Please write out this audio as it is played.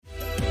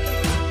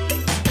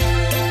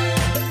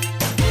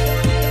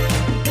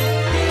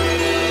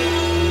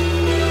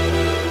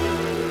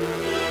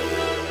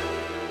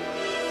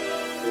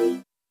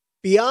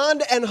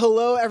Beyond and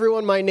hello,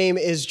 everyone. My name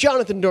is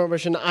Jonathan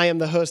Dornbush, and I am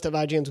the host of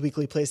IGN's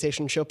weekly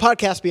PlayStation Show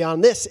podcast,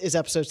 Beyond. This is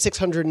episode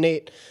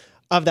 608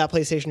 of that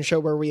PlayStation Show,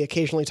 where we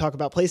occasionally talk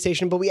about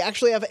PlayStation, but we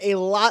actually have a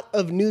lot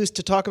of news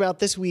to talk about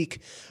this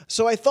week.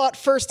 So I thought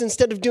first,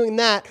 instead of doing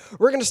that,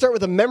 we're going to start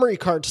with a memory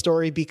card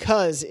story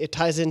because it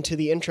ties into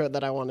the intro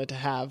that I wanted to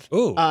have.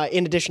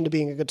 In addition to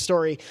being a good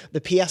story, the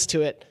PS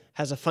to it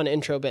has a fun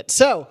intro bit.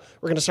 So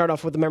we're going to start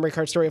off with the memory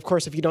card story. Of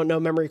course, if you don't know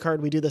memory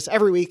card, we do this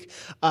every week.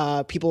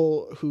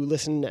 People who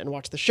listen and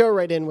watch the show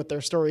write in with their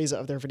stories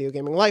of their video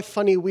gaming life,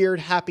 funny, weird,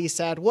 happy,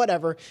 sad,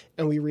 whatever,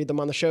 and we read them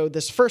on the show.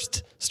 This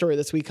first story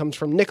this week comes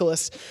from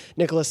Nicholas.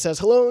 Nicholas says,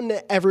 "Hello,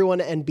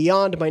 everyone and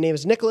beyond. My name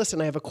is Nicholas,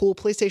 and I have a cool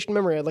PlayStation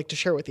memory I'd like to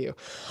share with you.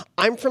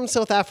 I'm from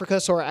South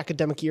Africa, so our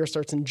academic year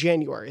starts in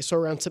January, so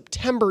around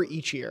September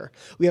each year.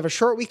 We have a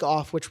short week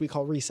off, which we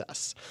call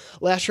recess.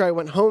 Last year, I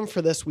went home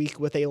for this week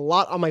with a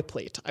lot on my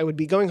plate. I would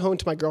be going home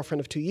to my girlfriend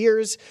of 2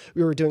 years.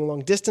 We were doing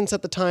long distance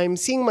at the time,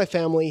 seeing my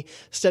family,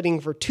 studying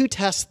for 2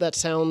 tests that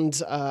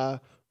sounds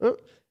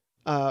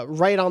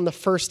right on the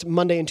first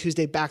Monday and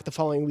Tuesday back the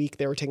following week.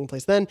 They were taking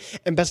place then.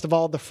 And best of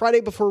all, the Friday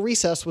before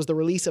recess was the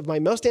release of my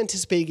most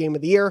anticipated game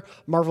of the year,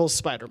 Marvel's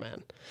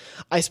Spider-Man.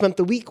 I spent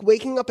the week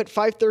waking up at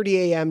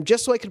 5:30 a.m.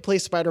 just so I could play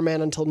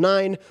Spider-Man until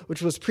 9,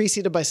 which was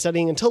preceded by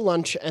studying until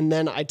lunch, and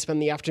then I'd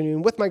spend the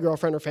afternoon with my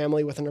girlfriend or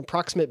family with an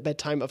approximate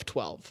bedtime of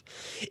 12.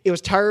 It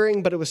was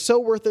tiring, but it was so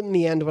worth it in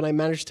the end when I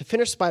managed to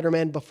finish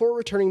Spider-Man before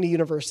returning to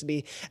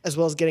university, as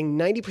well as getting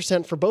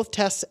 90% for both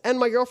tests, and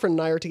my girlfriend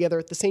and I are together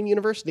at the same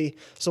university,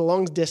 so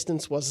long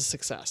distance was a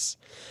success.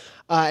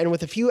 And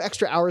with a few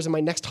extra hours in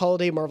my next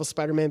holiday, Marvel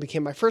Spider-Man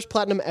became my first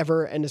platinum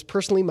ever and is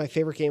personally my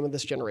favorite game of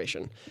this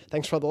generation.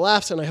 Thanks for all the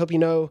laughs, and I hope you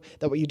know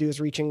that what you do is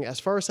reaching as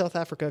far as South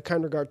Africa.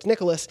 Kind regards,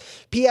 Nicholas.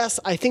 P.S.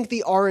 I think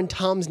the R in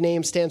Tom's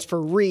name stands for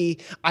Re,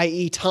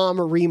 i.e. Tom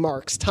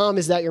Remarks. Tom,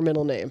 is that your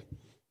middle name?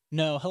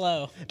 No,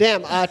 hello.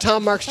 Damn,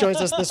 Tom Marks joins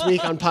us this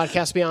week on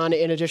Podcast Beyond,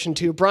 in addition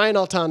to Brian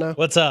Altano.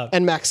 What's up?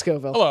 And Max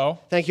Scoville. Hello.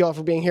 Thank you all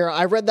for being here.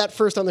 I read that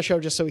first on the show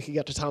just so we could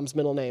get to Tom's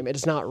middle name. It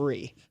is not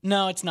Re.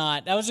 No, it's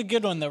not. That was a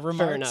good one, though.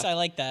 Remarks, enough. I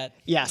like that.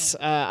 Yes,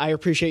 I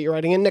appreciate you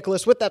writing in,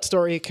 Nicholas. With that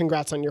story,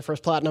 congrats on your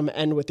first platinum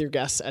and with your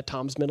guess at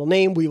Tom's middle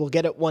name. We will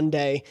get it one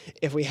day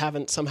if we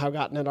haven't somehow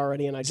gotten it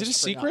already. And Is it a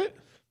secret?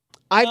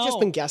 I've No. just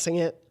been guessing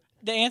it.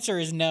 The answer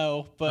is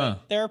no,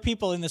 but there are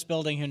people in this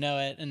building who know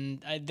it,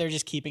 and they're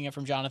just keeping it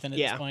from Jonathan at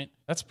this point.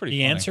 That's pretty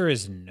The funny. answer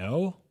is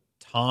no.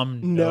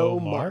 Tom, No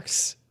Marks.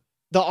 marks.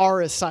 The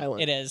R is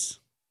silent. It is.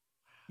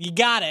 You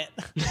got it.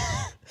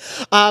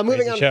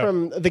 Moving on show.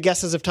 from the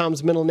guesses of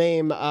Tom's middle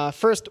name,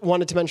 first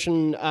wanted to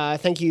mention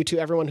thank you to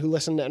everyone who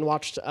listened and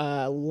watched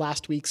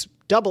last week's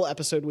double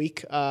episode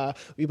week.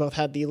 We both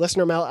had the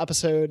listener mail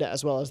episode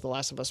as well as the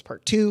Last of Us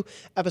Part 2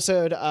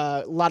 episode.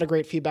 A lot of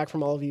great feedback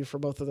from all of you for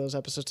both of those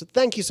episodes. So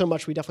thank you so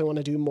much. We definitely want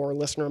to do more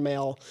listener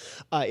mail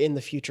in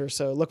the future,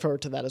 so look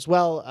forward to that as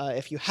well.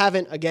 If you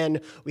haven't,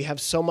 again, we have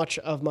so much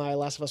of my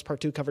Last of Us Part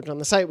 2 coverage on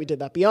the site. We did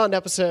that Beyond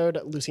episode.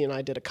 Lucy and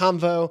I did a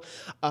convo.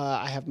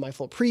 I have my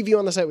full preview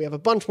on the site. We have a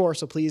bunch more,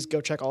 so please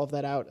go check all of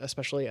that out,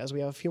 especially as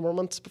we have a few more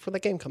months before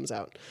that game comes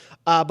out.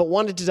 But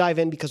wanted to dive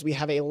in because we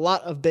have a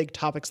lot of big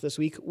topics this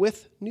week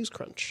with News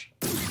Crunch.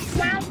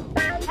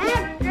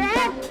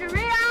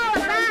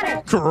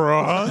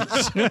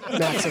 Crunch.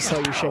 Max, I saw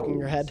you shaking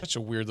your head. Such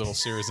a weird little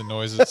series of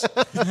noises.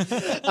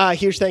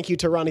 Huge thank you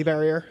to Ronnie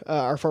Barrier,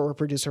 our former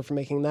producer, for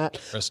making that.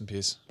 Rest in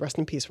peace. Rest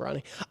in peace,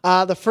 Ronnie.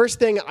 The first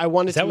thing I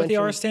wanted Is that to what the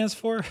mention... R stands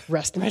for?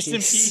 Rest in Rest in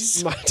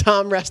peace. peace.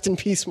 Tom, rest in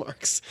peace,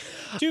 Marks.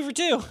 2 for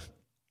 2.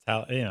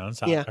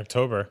 It's Yeah.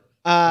 October.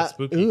 It's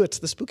spooky. Ooh, it's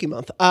the spooky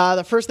month.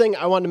 The first thing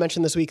I wanted to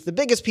mention this week, the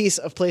biggest piece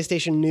of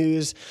PlayStation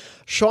news,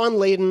 Sean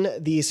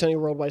Layden, the Sony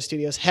Worldwide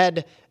Studios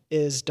head,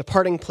 is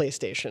departing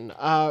PlayStation.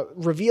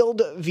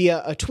 Revealed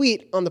via a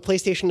tweet on the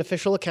PlayStation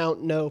official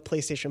account, no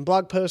PlayStation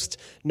blog post,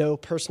 no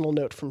personal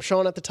note from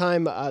Sean at the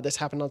time. This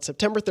happened on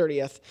September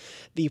 30th.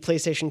 The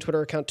PlayStation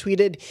Twitter account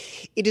tweeted,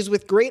 "It is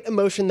with great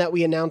emotion that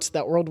we announce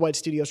that Worldwide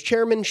Studios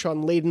chairman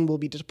Sean Layden will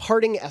be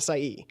departing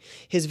SIE.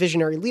 His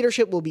visionary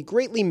leadership will be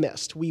greatly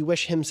missed. We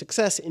wish him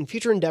success in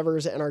future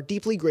endeavors and are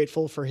deeply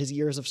grateful for his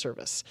years of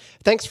service.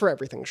 Thanks for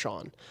everything,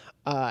 Sean."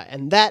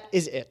 And that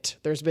is it.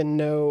 There's been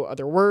no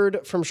other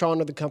word from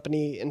Sean or the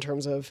company in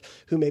terms of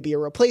who may be a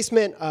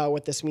replacement,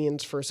 what this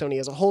means for Sony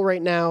as a whole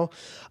right now.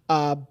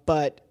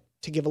 But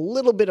to give a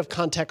little bit of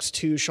context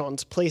to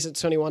Sean's place at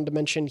Sony, I wanted to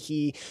mention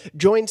he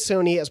joined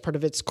Sony as part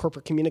of its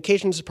corporate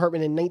communications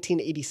department in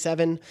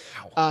 1987.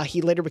 He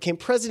later became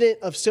president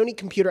of Sony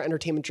Computer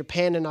Entertainment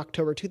Japan in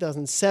October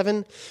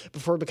 2007,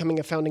 before becoming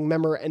a founding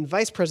member and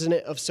vice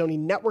president of Sony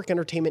Network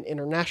Entertainment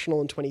International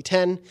in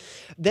 2010.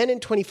 Then in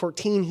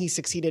 2014, he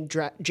succeeded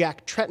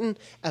Jack Tretton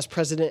as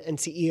president and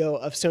CEO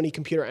of Sony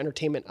Computer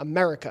Entertainment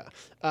America.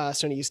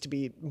 Sony used to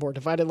be more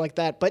divided like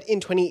that, but in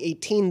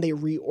 2018, they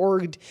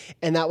reorged,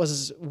 and that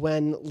was when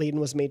Layden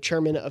was made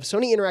chairman of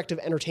Sony Interactive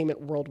Entertainment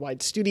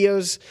Worldwide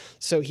Studios.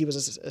 So he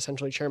was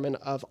essentially chairman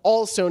of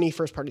all Sony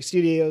first-party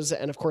studios,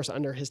 and of course,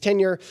 under his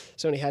tenure,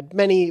 Sony had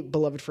many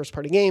beloved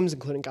first-party games,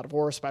 including God of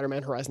War,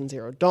 Spider-Man, Horizon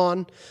Zero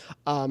Dawn.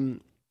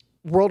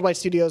 Worldwide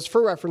Studios,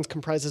 for reference,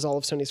 comprises all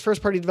of Sony's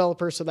first-party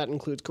developers, so that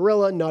includes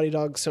Guerrilla, Naughty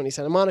Dog, Sony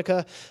Santa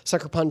Monica,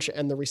 Sucker Punch,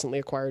 and the recently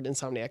acquired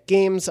Insomniac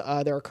Games.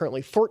 There are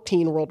currently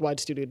 14 Worldwide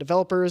Studio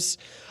developers,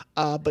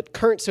 but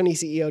current Sony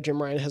CEO Jim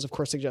Ryan has, of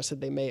course,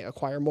 suggested they may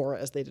acquire more,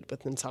 as they did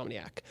with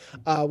Insomniac.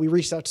 We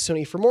reached out to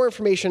Sony for more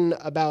information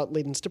about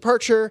Layden's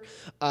departure,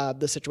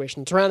 the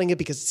situation surrounding it,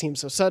 because it seems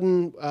so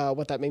sudden,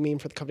 what that may mean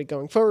for the company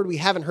going forward. We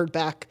haven't heard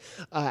back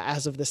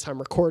as of this time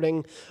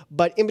recording,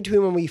 but in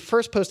between when we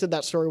first posted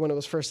that story, when it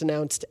was first announced,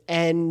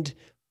 and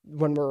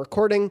when we're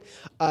recording,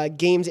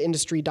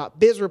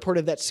 GamesIndustry.biz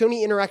reported that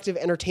Sony Interactive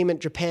Entertainment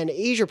Japan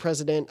Asia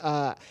president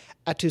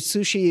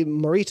Atsushi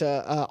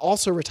Morita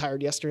also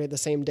retired yesterday, the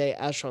same day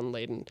as Shawn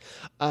Layden.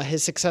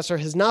 His successor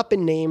has not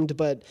been named,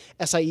 but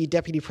SIE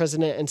Deputy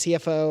President and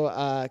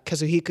CFO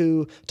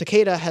Kazuhiko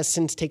Takeda has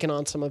since taken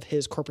on some of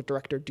his corporate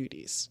director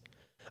duties.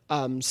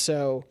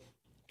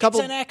 It's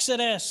an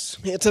exodus.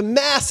 It's a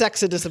mass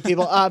exodus of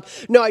people.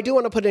 No, I do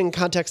want to put it in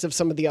context of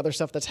some of the other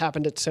stuff that's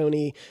happened at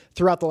Sony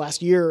throughout the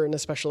last year, and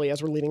especially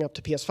as we're leading up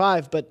to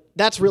PS5. But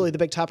that's really the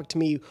big topic to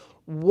me.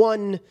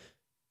 One,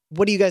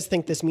 what do you guys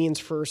think this means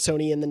for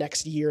Sony in the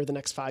next year, the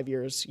next 5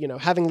 years? You know,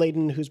 having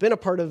Layden, who's been a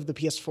part of the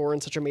PS4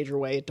 in such a major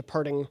way,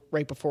 departing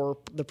right before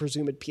the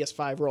presumed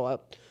PS5 rollout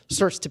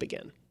starts to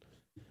begin.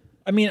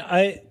 I mean,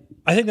 I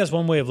think that's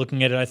one way of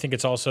looking at it. I think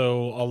it's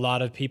also a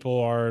lot of people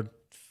are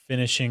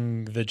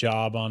finishing the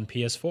job on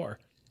PS4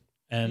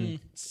 and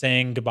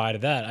saying goodbye to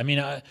that. I mean,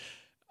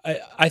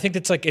 I think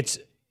it's like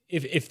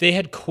if they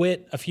had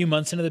quit a few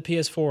months into the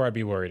PS4, I'd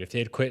be worried. If they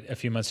had quit a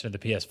few months into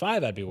the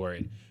PS5, I'd be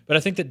worried. But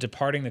I think that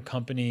departing the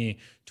company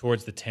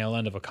towards the tail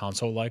end of a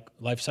console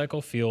life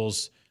cycle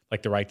feels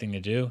like the right thing to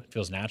do. It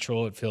feels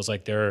natural. It feels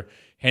like they're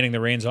handing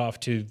the reins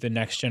off to the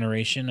next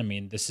generation. I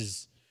mean,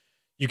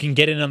 you can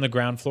get in on the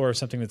ground floor of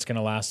something that's going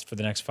to last for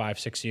the next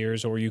 5-6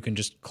 years, or you can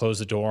just close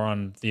the door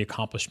on the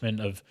accomplishment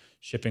of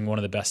shipping one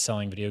of the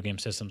best-selling video game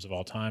systems of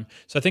all time.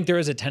 So I think there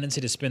is a tendency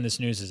to spin this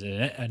news as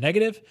a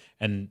negative,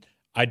 and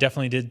I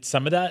definitely did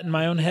some of that in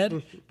my own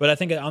head. But I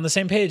think on the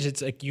same page,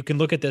 it's like you can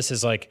look at this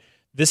as like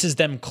this is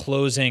them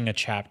closing a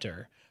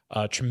chapter,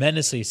 a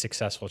tremendously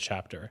successful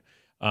chapter,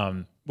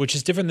 which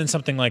is different than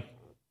something like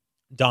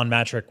Don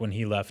Matrick when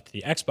he left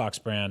the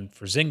Xbox brand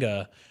for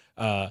Zynga.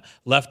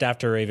 Left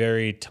after a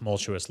very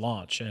tumultuous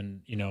launch,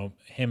 and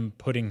him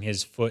putting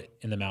his foot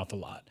in the mouth a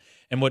lot,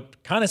 and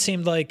what kind of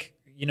seemed like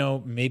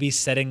maybe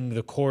setting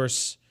the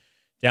course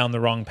down the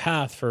wrong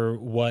path for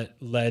what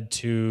led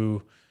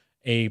to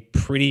a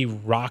pretty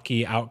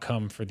rocky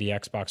outcome for the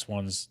Xbox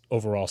One's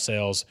overall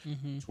sales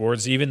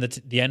towards even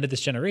the end of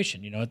this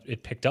generation.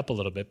 It picked up a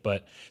little bit,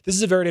 but this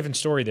is a very different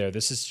story there.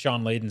 This is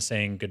Shawn Layden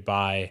saying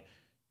goodbye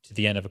to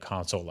the end of a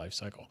console life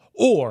cycle,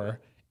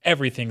 or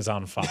everything's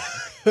on fire.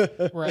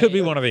 Right. Could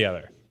be one or the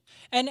other.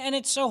 And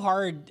it's so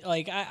hard.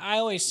 Like I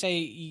always say,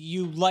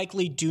 you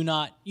likely do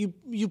not.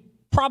 You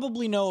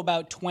probably know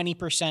about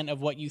 20%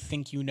 of what you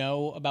think you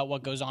know about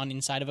what goes on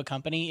inside of a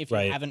company if you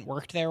haven't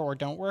worked there or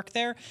don't work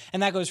there.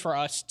 And that goes for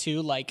us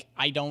too. Like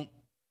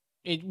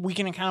we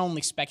can kind of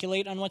only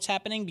speculate on what's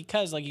happening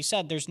because, like you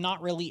said, there's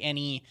not really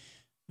any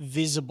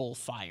visible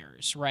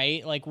fires,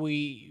 right? Like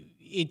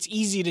it's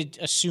easy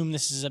to assume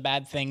this is a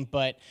bad thing,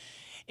 but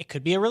it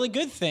could be a really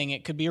good thing.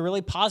 It could be a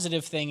really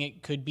positive thing.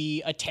 It could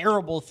be a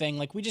terrible thing.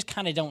 Like, we just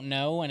kind of don't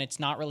know, and it's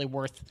not really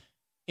worth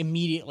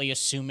immediately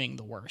assuming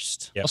the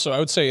worst. Yep. Also, I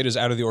would say it is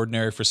out of the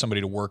ordinary for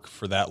somebody to work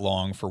for that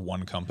long for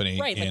one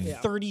company. Right,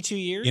 like 32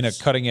 years. In a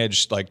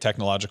cutting-edge, like,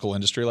 technological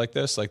industry like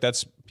this. Like,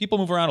 people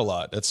move around a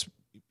lot. That's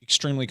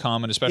extremely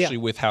common, especially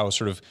with how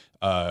sort of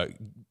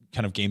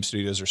kind of game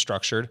studios are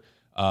structured.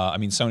 I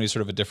mean, Sony's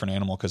sort of a different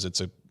animal because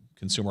it's a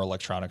consumer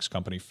electronics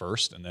company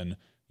first, and then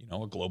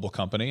a global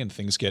company, and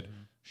things get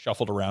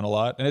shuffled around a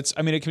lot. And it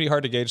can be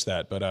hard to gauge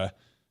that, but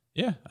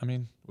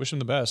wish them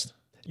the best.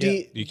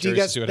 Be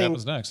curious to see what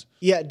happens next.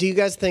 Yeah. Do you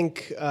guys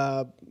think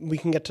we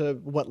can get to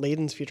what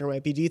Layden's future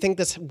might be? Do you think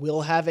this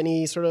will have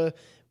any sort of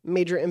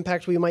major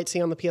impact we might see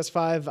on the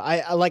PS5?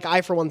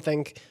 I for one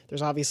think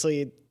there's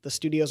obviously the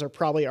studios are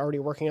probably already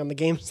working on the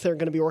games they're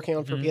going to be working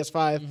on for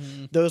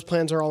PS5. Those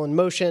plans are all in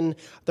motion.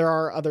 There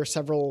are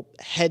several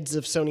heads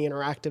of Sony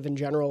Interactive in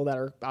general that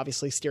are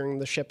obviously steering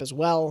the ship as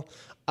well.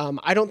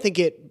 I don't think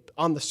it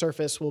on the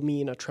surface will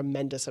mean a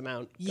tremendous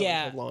amount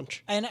going to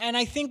launch. And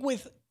I think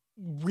with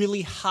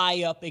really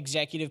high up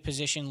executive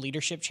position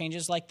leadership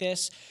changes like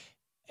this,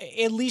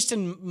 at least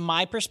in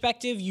my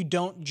perspective, you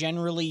don't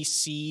generally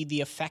see the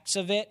effects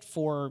of it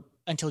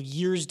until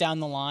years down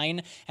the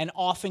line. And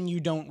often you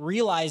don't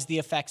realize the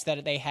effects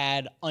that they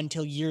had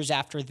until years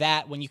after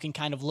that, when you can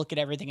kind of look at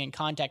everything in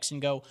context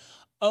and go,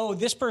 oh,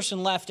 this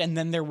person left, and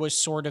then there was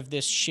sort of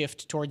this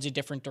shift towards a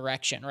different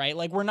direction, right?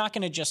 Like, we're not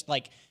going to just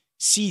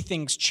see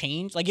things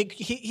change. Like,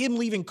 him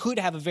leaving could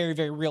have a very,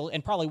 very real,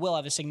 and probably will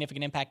have a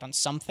significant impact on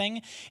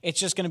something. It's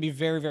just going to be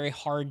very, very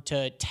hard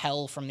to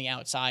tell from the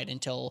outside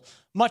until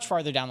much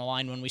farther down the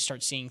line, when we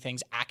start seeing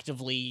things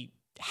actively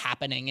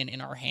happening and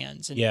in our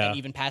hands, and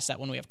even past that,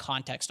 when we have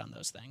context on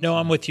those things. No,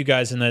 I'm with you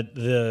guys in that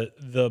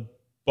the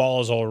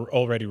ball is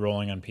already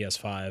rolling on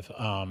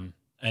PS5,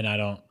 and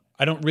I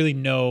I don't really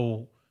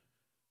know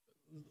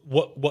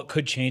what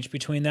could change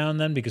between now and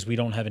then because we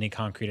don't have any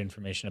concrete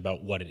information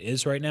about what it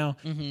is right now.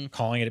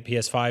 Calling it a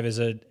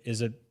PS5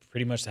 is a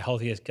pretty much the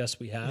healthiest guess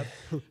we have.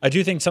 I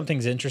do think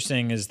something's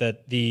interesting is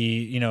that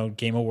the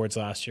Game Awards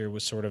last year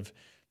was sort of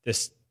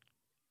this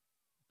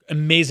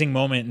amazing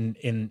moment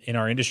in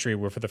our industry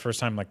where for the first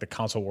time like the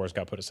console wars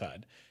got put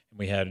aside and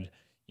we had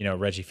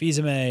Reggie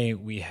Fils-Aimé,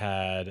 we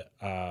had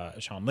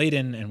Sean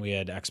Layden, and we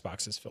had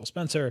Xbox's Phil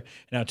Spencer.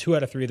 And now 2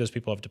 out of 3 of those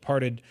people have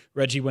departed.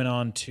 Reggie went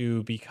on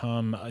to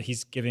become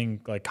he's giving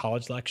like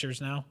college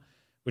lectures now,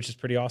 which is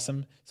pretty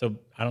awesome. So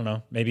I don't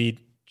know, maybe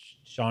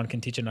Sean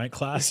can teach a night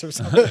class or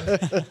something.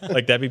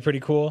 Like that'd be pretty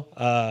cool.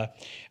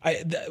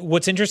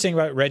 What's interesting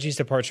about Reggie's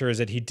departure is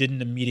that he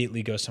didn't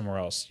immediately go somewhere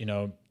else.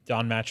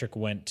 Don Matrick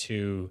went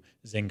to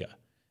Zynga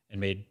and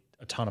made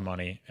a ton of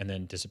money and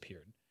then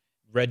disappeared.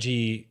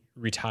 Reggie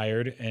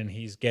retired and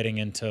he's getting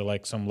into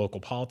like some local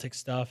politics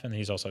stuff and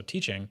he's also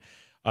teaching.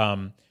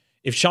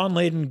 If Sean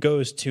Layden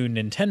goes to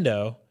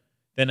Nintendo,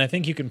 then I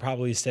think you can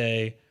probably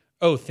say,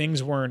 oh,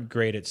 things weren't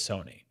great at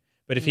Sony.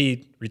 But if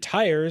he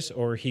retires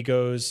or he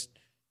goes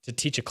to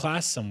teach a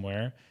class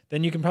somewhere,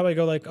 then you can probably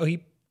go like, oh,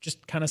 he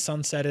just kind of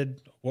sunsetted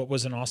what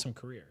was an awesome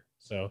career.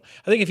 So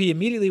I think if he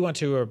immediately went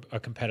to a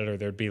competitor,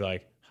 there'd be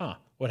like, huh,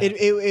 what happened?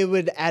 It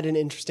would add an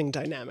interesting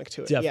dynamic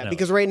to it. Definitely. Yeah,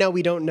 because right now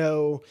we don't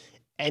know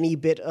any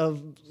bit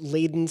of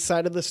Layden's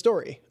side of the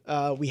story.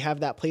 We have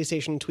that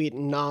PlayStation tweet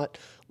and not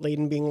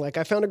Layden being like,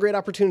 I found a great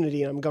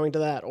opportunity and I'm going to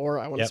that, or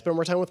I want to spend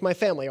more time with my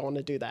family. I want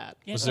to do that.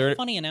 Yeah, it's a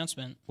funny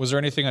announcement. Was there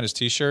anything on his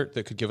T-shirt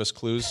that could give us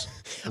clues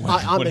on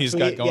what he's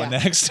got going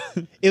next?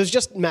 It was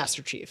just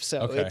Master Chief,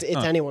 so it's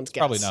anyone's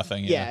guess. Probably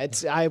nothing. Yeah,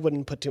 I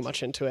wouldn't put too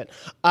much into it.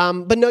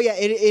 But no,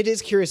 it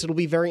is curious. It'll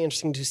be very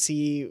interesting to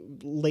see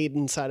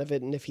Layden's side of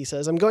it, and if he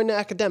says, I'm going to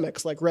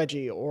academics like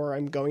Reggie, or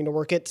I'm going to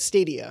work at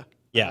Stadia.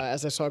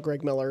 As I saw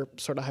Greg Miller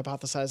sort of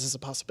hypothesize as a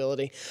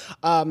possibility.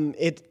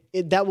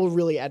 That will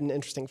really add an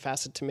interesting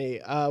facet to me.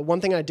 One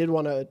thing I did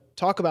want to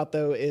talk about,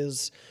 though,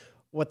 is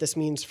what this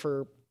means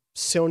for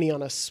Sony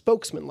on a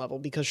spokesman level,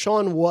 because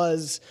Sean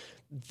was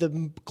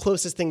the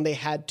closest thing they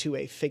had to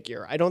a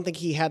figure. I don't think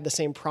he had the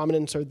same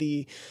prominence or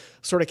the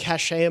sort of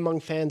cachet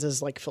among fans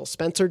as like Phil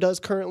Spencer does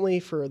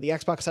currently for the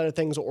Xbox side of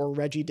things, or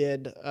Reggie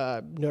did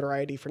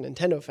notoriety for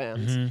Nintendo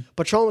fans.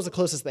 But Sean was the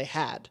closest they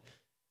had.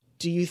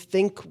 Do you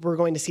think we're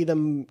going to see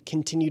them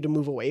continue to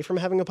move away from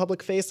having a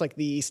public face? Like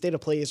the state of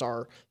plays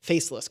are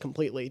faceless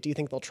completely. Do you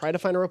think they'll try to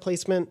find a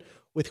replacement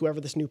with whoever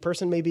this new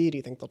person may be? Do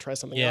you think they'll try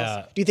something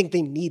else? Do you think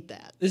they need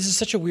that? This is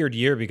such a weird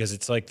year because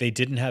it's like they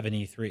didn't have an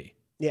E3.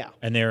 Yeah.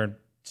 And they're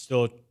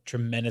still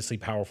tremendously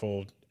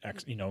powerful,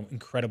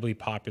 incredibly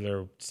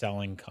popular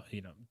selling,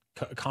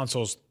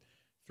 consoles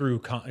through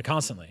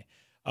constantly.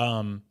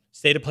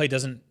 State of play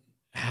doesn't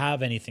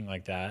have anything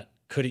like that.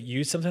 Could it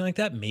use something like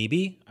that?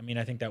 Maybe. I mean,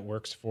 I think that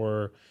works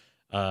for,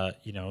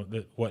 what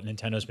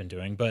Nintendo's been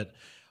doing. But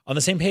on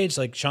the same page,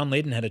 like Sean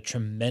Layden had a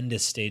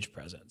tremendous stage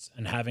presence,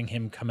 and having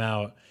him come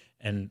out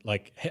and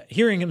like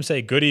hearing him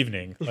say "Good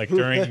evening" like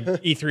during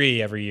E3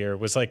 every year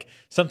was like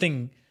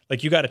something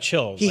like you got to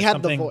chill. He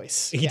had the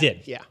voice. He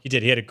did. Yeah, he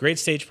did. He had a great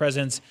stage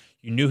presence.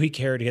 You knew he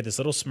cared. He had this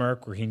little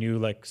smirk where he knew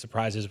like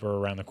surprises were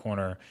around the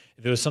corner.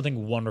 There was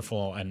something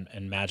wonderful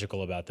and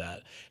magical about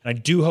that. And I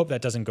do hope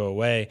that doesn't go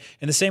away.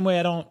 In the same way,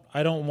 I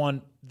don't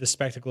want the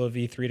spectacle of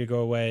E3 to go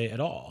away at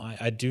all.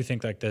 I do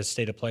think like the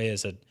state of play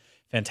is a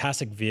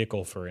fantastic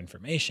vehicle for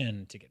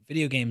information, to get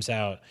video games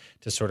out,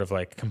 to sort of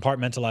like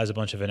compartmentalize a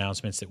bunch of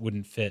announcements that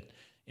wouldn't fit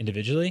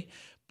individually.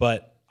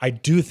 But I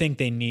do think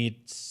they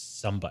need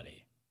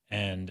somebody.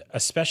 And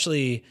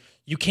especially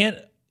you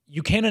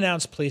can't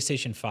announce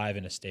PlayStation 5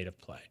 in a state of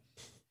play.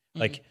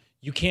 Like,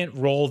 you can't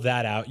roll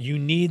that out. You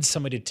need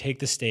somebody to take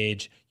the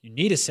stage. You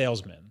need a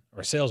salesman or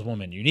a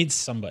saleswoman. You need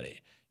somebody,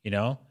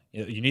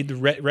 You need the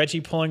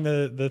Reggie pulling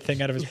the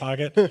thing out of his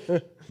pocket.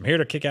 I'm here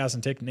to kick ass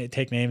and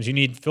take names. You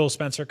need Phil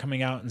Spencer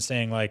coming out and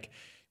saying, like,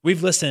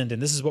 we've listened and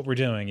this is what we're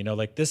doing.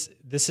 Like, this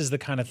is the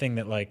kind of thing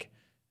that, like,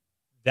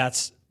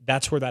 that's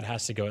where that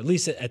has to go, at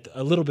least at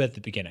a little bit at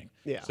the beginning.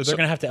 Yeah. So they're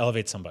going to have to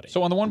elevate somebody.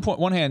 So on the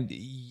one hand,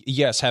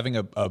 yes, having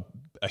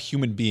a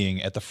human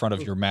being at the front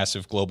of your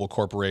massive global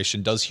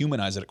corporation does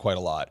humanize it quite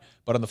a lot.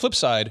 But on the flip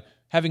side,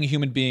 having a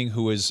human being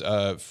who is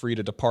free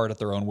to depart at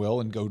their own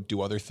will and go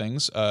do other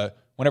things,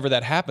 whenever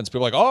that happens, people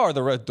are like, oh,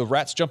 are the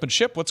rats jumping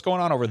ship? What's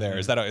going on over there?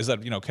 Is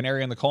that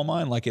canary in the coal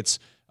mine? Like it's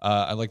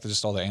I like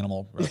just all the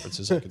animal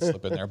references I could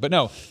slip in there. But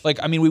no, like,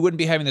 I mean, we wouldn't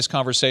be having this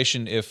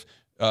conversation if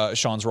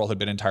Sean's role had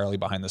been entirely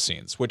behind the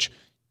scenes, which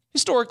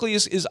historically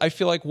is I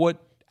feel like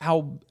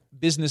how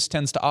business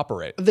tends to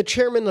operate. The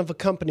chairman of a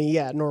company,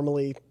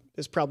 normally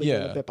is probably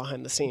been a bit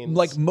behind the scenes.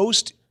 Like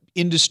most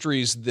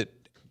industries that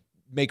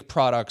make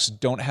products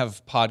don't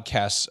have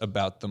podcasts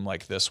about them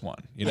like this one.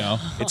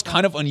 It's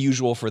kind of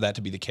unusual for that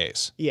to be the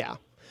case. Yeah.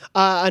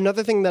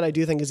 Another thing that I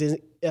do think is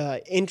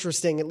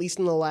interesting, at least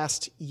in the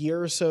last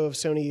year or so of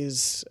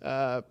Sony's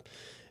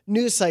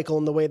news cycle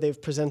and the way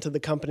they've presented the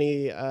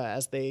company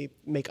as they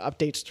make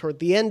updates toward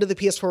the end of the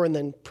PS4 and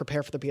then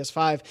prepare for the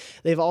PS5.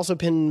 They've also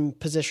been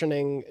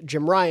positioning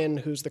Jim Ryan,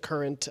 who's the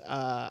current,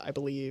 I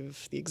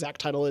believe the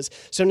exact title is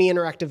Sony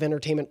Interactive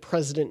Entertainment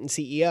President and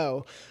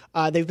CEO.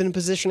 They've been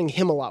positioning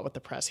him a lot with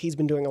the press. He's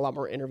been doing a lot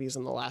more interviews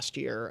in the last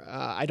year.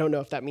 I don't know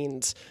if that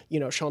means,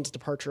 Sean's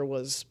departure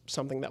was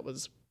something that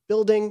was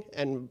building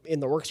and in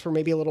the works for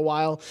maybe a little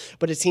while,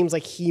 but it seems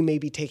like he may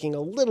be taking a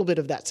little bit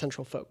of that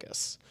central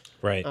focus.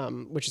 Right.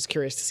 Which is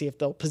curious to see if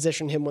they'll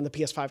position him when the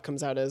PS5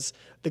 comes out as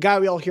the guy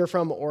we all hear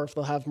from, or if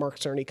they'll have Mark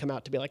Cerny come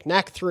out to be like,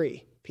 Knack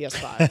 3,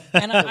 PS5.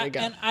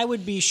 And I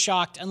would be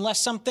shocked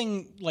unless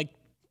something like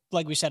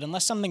we said,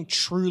 unless something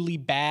truly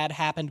bad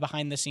happened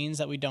behind the scenes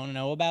that we don't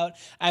know about.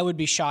 I would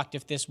be shocked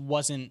if this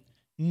wasn't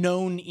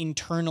known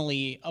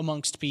internally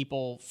amongst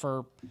people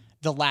for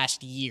the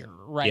last year,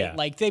 right? Yeah.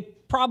 Like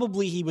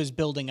he was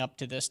building up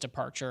to this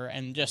departure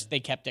and just they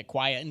kept it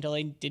quiet until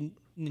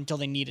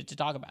they needed to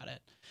talk about it,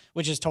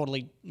 which is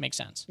totally makes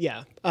sense.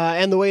 Yeah.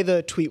 And the way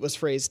the tweet was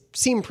phrased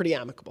seemed pretty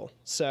amicable.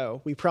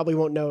 So we probably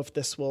won't know if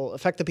this will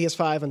affect the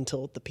PS5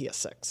 until the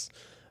PS6.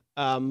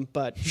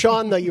 But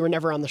Sean, though you were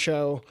never on the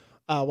show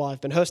while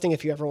I've been hosting,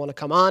 if you ever want to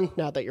come on,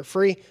 now that you're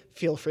free,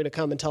 feel free to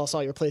come and tell us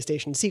all your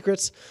PlayStation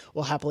secrets.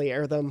 We'll happily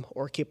air them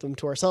or keep them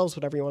to ourselves,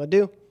 whatever you want to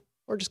do.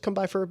 Or just come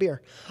by for a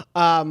beer.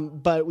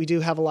 But we do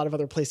have a lot of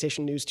other PlayStation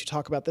news to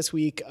talk about this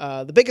week.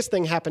 The biggest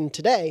thing happened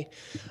today.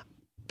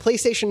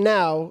 PlayStation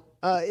Now,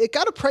 it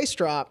got a price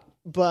drop,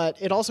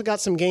 but it also got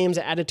some games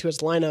added to its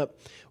lineup,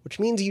 which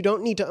means you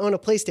don't need to own a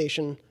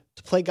PlayStation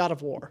to play God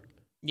of War.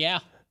 Yeah.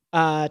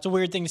 It's a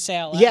weird thing to say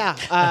out loud.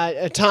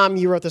 Yeah. Tom,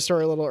 you wrote the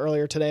story a little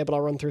earlier today, but I'll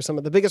run through some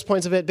of the biggest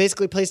points of it.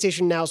 Basically,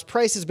 PlayStation Now's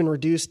price has been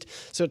reduced,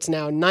 so it's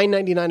now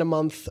 $9.99 a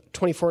month,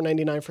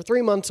 $24.99 for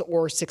 3 months,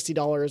 or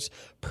 $60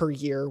 per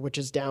year, which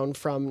is down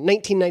from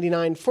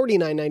 $19.99,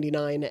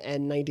 $49.99,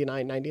 and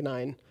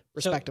 $99.99.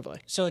 Respectively.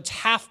 So it's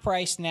half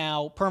price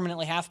now,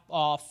 permanently half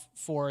off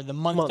for the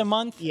month to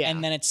month, yeah.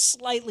 And then it's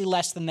slightly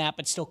less than that,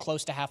 but still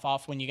close to half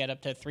off when you get up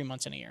to 3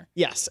 months in a year.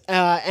 Yes,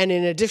 and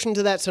in addition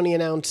to that, Sony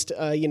announced,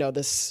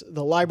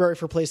 the library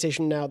for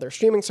PlayStation Now, their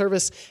streaming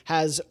service,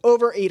 has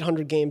over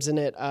 800 games in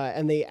it,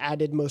 and they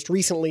added most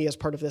recently, as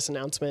part of this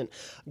announcement,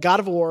 God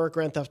of War,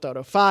 Grand Theft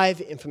Auto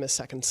 5, Infamous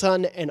Second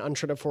Son, and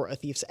Uncharted 4: A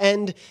Thief's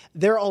End.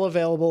 They're all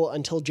available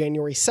until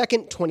January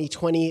 2nd,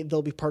 2020.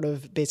 They'll be part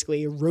of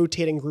basically a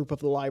rotating group of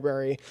the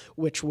library,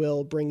 which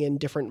will bring in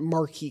different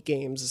marquee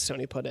games, as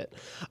Sony put it.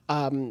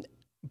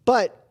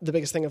 But the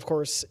biggest thing, of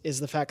course,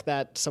 is the fact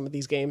that some of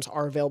these games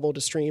are available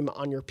to stream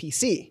on your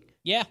PC.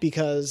 Yeah.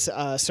 Because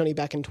Sony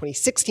back in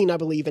 2016, I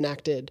believe,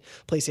 enacted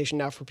PlayStation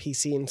Now for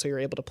PC, and so you're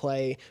able to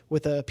play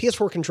with a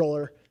PS4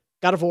 controller,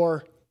 God of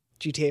War,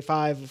 GTA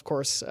 5, of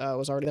course,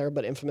 was already there,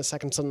 but Infamous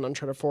Second Son and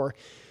Uncharted 4.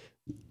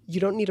 You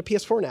don't need a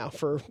PS4 now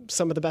for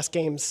some of the best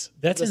games.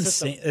 That's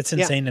insane. That's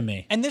insane to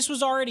me. And this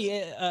was already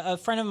a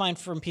friend of mine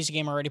from PC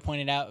Gamer already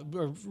pointed out,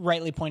 or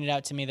rightly pointed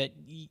out to me, that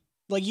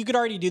like you could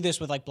already do this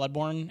with like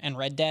Bloodborne and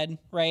Red Dead,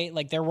 right?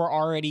 Like there were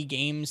already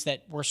games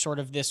that were sort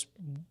of this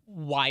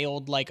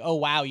wild, like, oh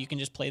wow, you can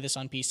just play this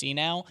on PC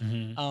now.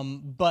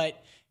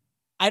 But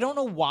I don't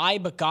know why,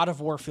 but God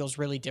of War feels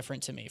really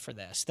different to me for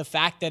this. The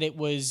fact that it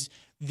was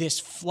this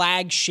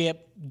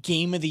flagship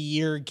game of the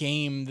year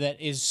game that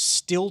is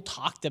still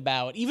talked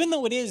about, even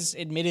though it is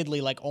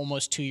admittedly like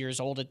almost 2 years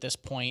old at this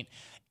point,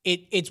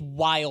 it's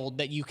wild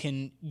that you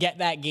can get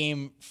that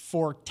game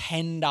for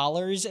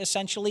 $10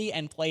 essentially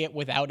and play it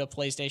without a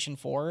PlayStation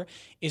 4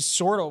 is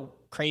sort of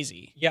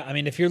crazy. Yeah, I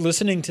mean, if you're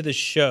listening to this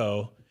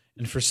show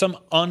and for some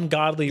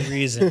ungodly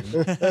reason,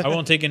 I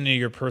won't take into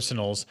your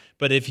personals,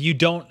 but if you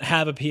don't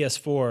have a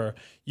PS4,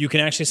 you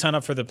can actually sign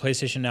up for the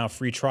PlayStation Now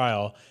free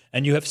trial,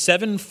 and you have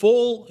 7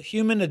 full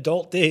human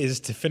adult days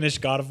to finish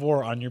God of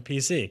War on your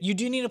PC. You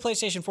do need a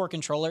PlayStation 4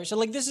 controller. So,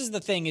 like, this is the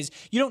thing, is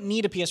you don't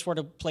need a PS4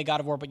 to play God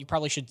of War, but you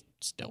probably should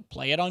still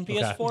play it on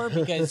PS4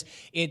 because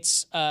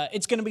it's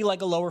going to be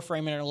like a lower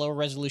frame rate and a lower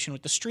resolution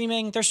with the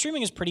streaming. Their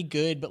streaming is pretty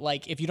good, but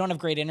like if you don't have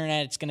great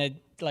internet, it's going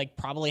to like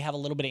probably have a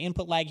little bit of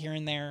input lag here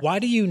and there. Why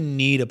do you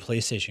need a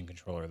PlayStation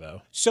controller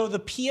though? So the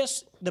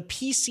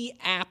PC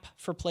app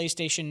for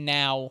PlayStation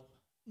Now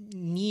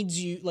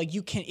needs you, like,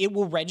 it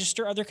will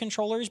register other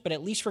controllers, but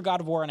at least for God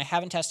of War, and I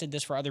haven't tested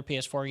this for other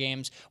PS4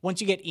 games,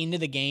 once you get into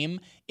the game,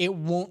 it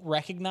won't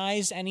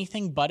recognize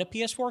anything but a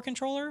PS4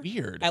 controller.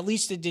 Weird. At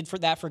least it did for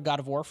God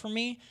of War for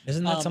me.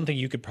 Isn't that something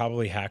you could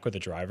probably hack with a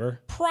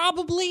driver?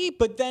 Probably,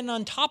 but then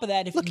on top of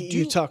that, if Look you at do,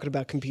 you talking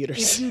about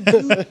computers.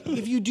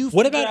 if you do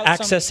What figure about out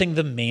accessing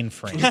the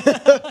mainframe?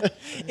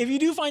 if you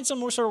do find some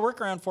more sort of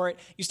workaround for it,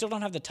 you still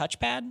don't have the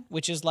touchpad,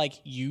 which is like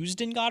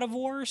used in God of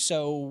War.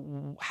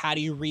 So how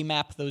do you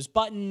remap those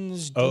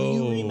buttons? Do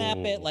you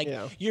remap it? Like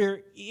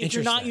if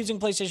you're not using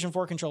PlayStation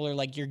 4 controller,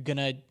 like you're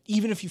gonna,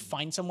 even if you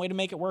find some way to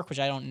make it work, which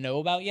I don't know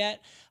about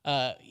yet,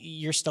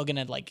 you're still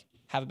gonna like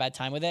have a bad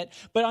time with it.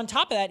 But on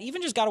top of that,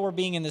 even just God of War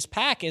being in this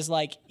pack is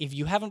like, if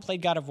you haven't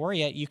played God of War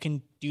yet, you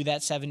can do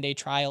that 7-day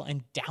trial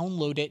and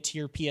download it to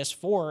your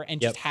PS4 and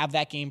just have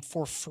that game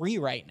for free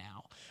right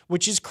now,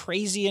 which is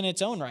crazy in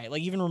its own right,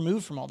 like even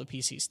removed from all the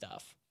PC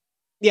stuff.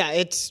 Yeah,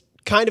 it's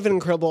kind of an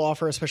incredible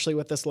offer, especially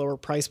with this lower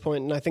price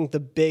point. And I think the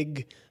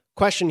big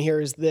question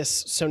here is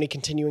this Sony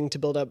continuing to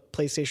build up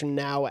PlayStation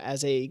Now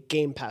as a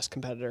Game Pass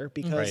competitor,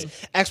 because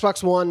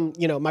Xbox One,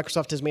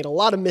 Microsoft has made a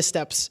lot of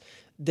missteps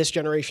this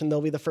generation. They'll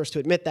be the first to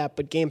admit that,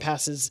 but Game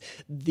Pass is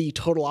the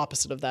total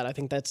opposite of that. I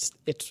think it's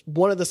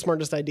one of the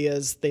smartest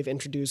ideas they've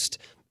introduced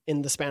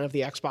in the span of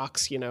the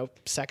Xbox,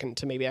 second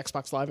to maybe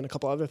Xbox Live and a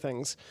couple other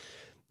things.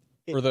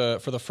 For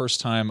the first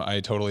time,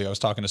 I was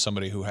talking to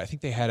somebody who I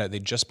think they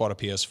just bought a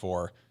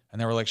PS4 and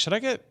they were like, should I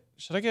get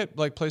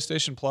like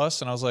PlayStation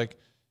Plus? And I was like,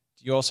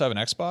 do you also have an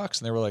Xbox?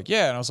 And they were like,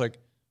 yeah. And I was like,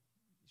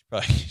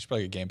 you should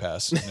probably get Game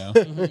Pass,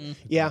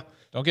 Yeah.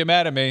 Don't get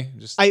mad at me.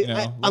 Just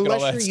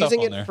unless you're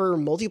using it for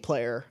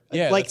multiplayer.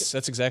 Yeah, like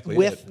that's exactly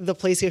with the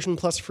PlayStation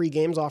Plus free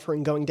games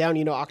offering going down.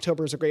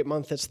 October is a great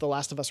month. It's The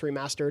Last of Us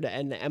Remastered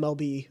and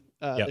MLB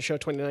The Show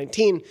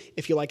 2019.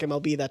 If you like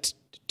MLB, that's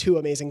two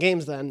amazing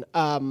games then.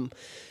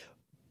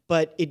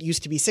 But it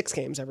used to be 6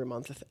 games every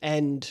month,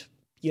 and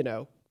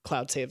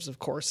cloud saves, of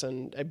course,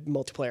 and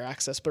multiplayer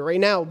access. But right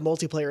now,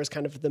 multiplayer is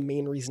kind of the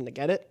main reason to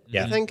get it,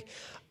 I think.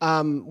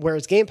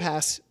 Whereas Game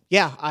Pass,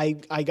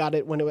 I got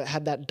it when it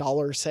had that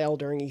 $1 sale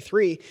during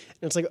E3.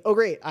 And it's like, oh,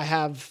 great, I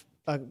have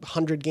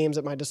 100 games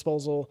at my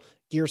disposal.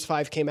 Gears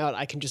 5 came out.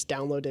 I can just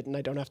download it, and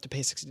I don't have to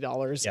pay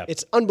 $60. Yep.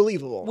 It's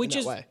unbelievable which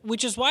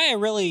is why I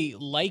really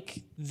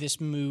like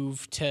this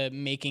move to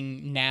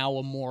making Now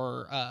a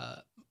more...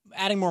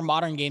 adding more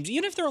modern games,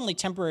 even if they're only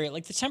temporary.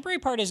 Like the temporary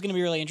part is going to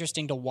be really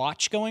interesting to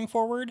watch going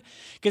forward,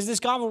 because this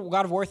God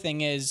of War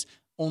thing is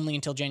only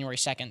until January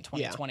 2nd,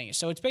 2020. Yeah.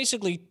 So it's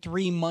basically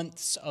 3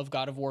 months of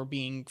God of War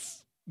being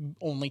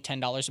only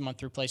 $10 a month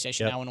through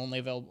PlayStation Now and only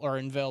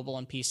available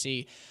on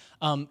PC.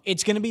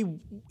 It's going to be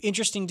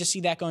interesting to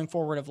see that going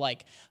forward of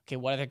like, okay,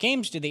 what other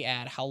games do they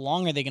add? How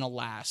long are they going to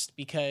last?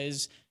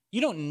 Because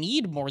you don't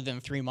need more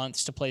than 3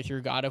 months to play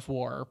through God of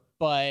War,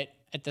 but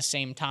at the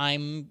same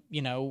time,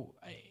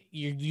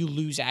 you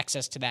lose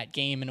access to that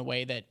game in a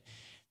way that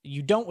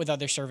you don't with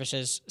other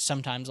services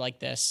sometimes like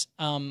this.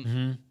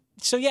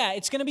 So yeah,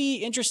 it's going to be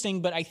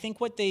interesting, but I think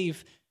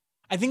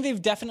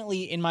they've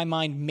definitely, in my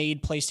mind,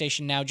 made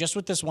PlayStation Now, just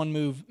with this one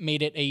move,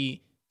 made it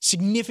a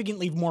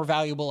significantly more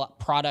valuable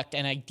product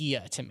and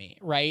idea to me,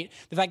 right?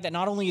 The fact that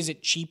not only is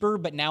it cheaper,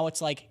 but now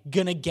it's like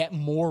gonna get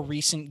more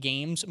recent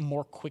games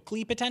more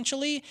quickly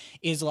potentially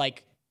is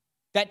like,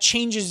 that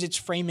changes its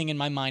framing in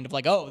my mind of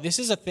like, oh, this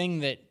is a thing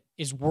that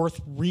is worth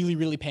really,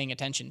 really paying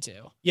attention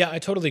to. Yeah, I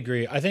totally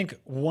agree. I think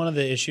one of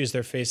the issues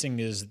they're facing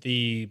is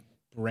the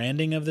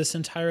branding of this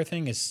entire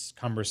thing is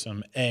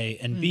cumbersome, A,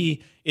 and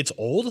B, it's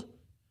old.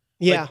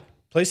 Yeah. Like,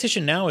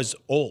 PlayStation Now is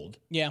old.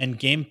 Yeah. And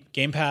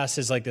Game Pass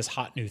is like this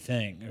hot new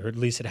thing, or at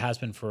least it has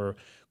been for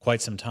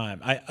quite some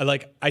time.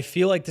 I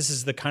feel like this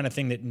is the kind of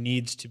thing that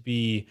needs to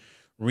be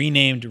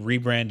renamed,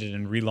 rebranded,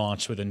 and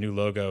relaunched with a new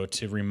logo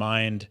to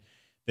remind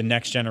the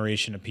next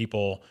generation of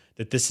people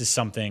that this is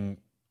something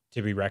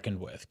to be reckoned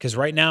with. Because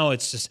right now,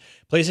 it's just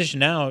PlayStation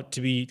Now,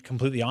 to be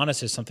completely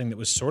honest, is something that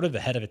was sort of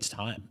ahead of its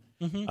time.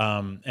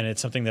 And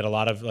it's something that a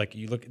lot of, like,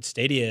 you look at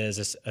Stadia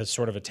as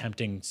sort of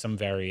attempting some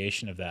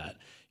variation of that,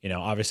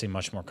 obviously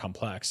much more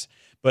complex.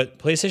 But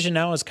PlayStation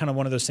Now is kind of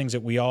one of those things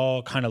that we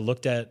all kind of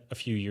looked at a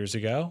few years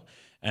ago.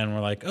 And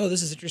we're like, oh,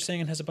 this is interesting,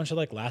 and has a bunch of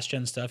like last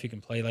gen stuff. You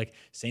can play like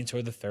Saints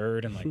Row the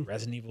Third and like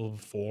Resident Evil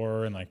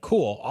 4 and like,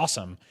 cool,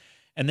 awesome.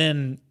 And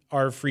then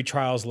our free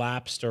trials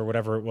lapsed or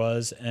whatever it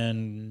was,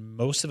 and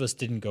most of us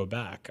didn't go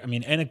back. I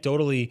mean,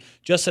 anecdotally,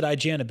 just at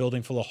IGN, a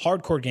building full of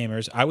hardcore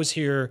gamers, I was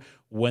here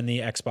when the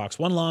Xbox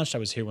One launched. I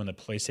was here when the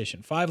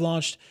PlayStation 5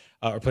 launched,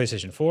 or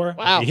PlayStation 4.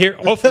 Wow.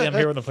 Hopefully I'm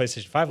here when the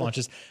PlayStation 5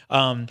 launches.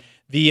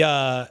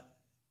 The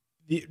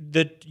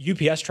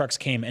UPS trucks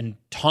came and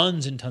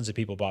tons of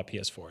people bought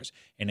PS4s,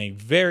 and a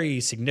very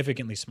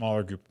significantly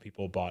smaller group of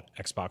people bought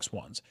Xbox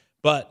Ones.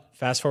 But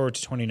fast forward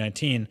to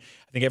 2019,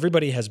 I think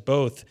everybody has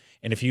both.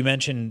 And if you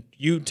mentioned,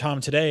 Tom,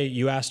 today,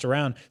 you asked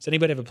around, does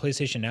anybody have a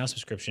PlayStation Now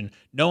subscription?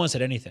 No one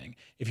said anything.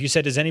 If you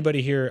said, is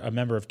anybody here a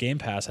member of Game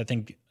Pass? I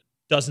think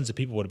dozens of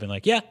people would have been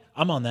like, yeah,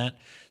 I'm on that.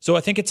 So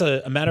I think it's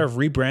a matter of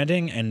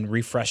rebranding and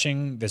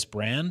refreshing this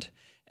brand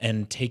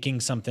and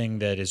taking something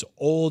that is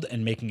old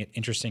and making it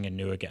interesting and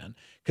new again.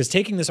 Because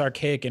taking this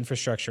archaic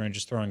infrastructure and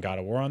just throwing God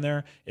of War on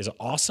there is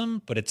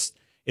awesome, but it's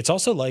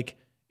also like,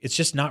 it's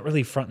just not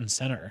really front and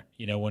center,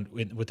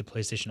 with the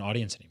PlayStation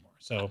audience anymore.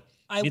 So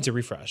it needs a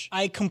refresh.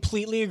 I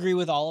completely agree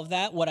with all of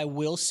that. What I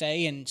will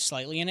say, and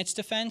slightly in its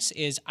defense,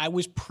 is I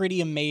was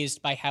pretty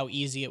amazed by how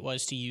easy it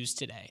was to use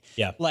today.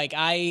 Yeah. Like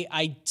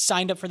I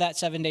signed up for that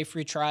 7-day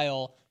free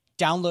trial,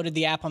 downloaded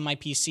the app on my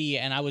PC,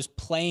 and I was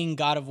playing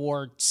God of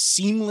War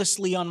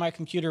seamlessly on my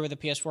computer with a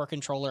PS4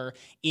 controller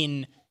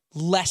in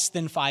less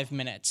than 5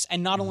 minutes.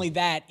 And not only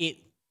that, it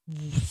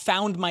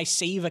found my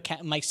save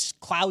account, my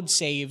cloud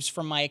saves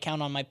from my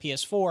account on my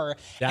PS4.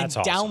 That's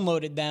and awesome.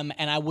 Downloaded them,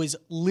 and I was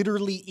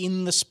literally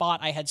in the spot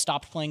I had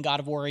stopped playing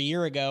God of War a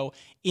year ago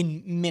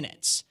in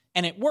minutes.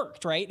 and it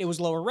worked, right? It was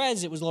lower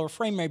res, it was lower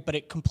frame rate, but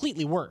it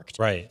completely worked.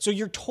 Right. So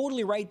you're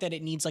totally right that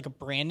it needs like a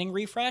branding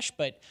refresh,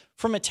 but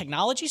from a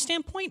technology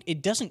standpoint,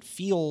 it doesn't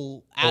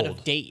feel out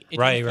of date. It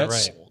Right, doesn't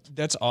right, feel right. old.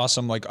 That's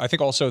awesome. Like, I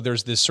think also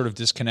there's this sort of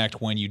disconnect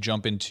when you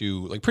jump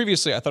into, like,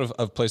 previously I thought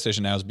of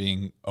PlayStation Now as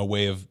being a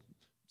way of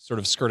sort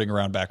of skirting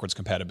around backwards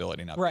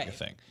compatibility, not being a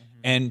thing.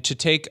 And to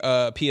take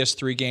a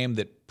PS3 game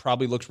that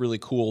probably looked really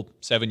cool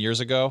 7 years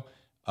ago,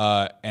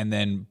 and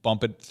then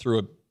bump it through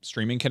a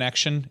streaming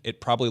connection,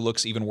 it probably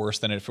looks even worse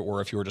than if you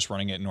were just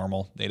running it in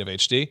normal native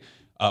HD.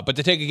 But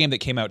to take a game that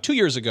came out 2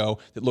 years ago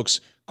that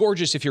looks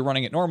gorgeous if you're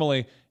running it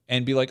normally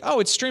and be like, oh,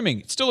 it's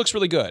streaming, it still looks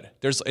really good.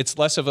 It's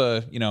less of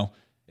a,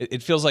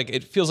 it feels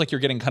like you're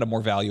getting kind of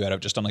more value out of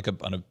it just on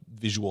a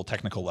visual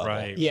technical level.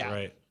 Right. Yeah.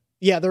 Right.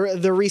 Yeah,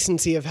 the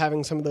recency of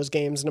having some of those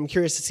games, and I'm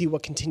curious to see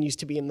what continues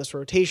to be in this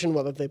rotation,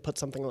 whether they put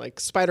something like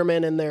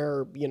Spider-Man in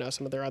there, or,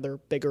 some of their other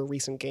bigger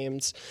recent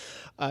games.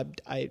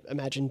 I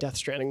imagine Death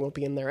Stranding won't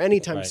be in there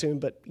anytime soon,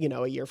 but,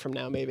 a year from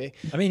now maybe.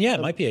 I mean, yeah,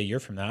 it might be a year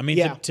from now. I mean,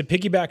 to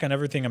piggyback on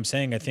everything I'm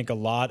saying, I think a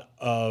lot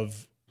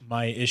of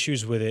my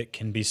issues with it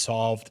can be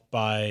solved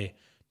by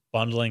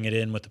bundling it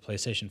in with the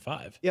PlayStation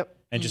 5. Yep.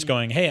 And just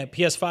going, hey, at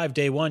PS5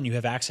 day one, you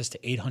have access to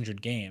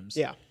 800 games.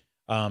 Yeah.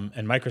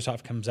 And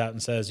Microsoft comes out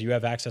and says, you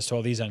have access to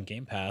all these on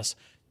Game Pass.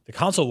 The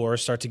console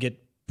wars start to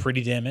get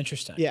pretty damn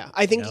interesting. Yeah.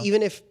 I think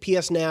even if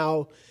PS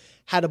Now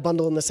had a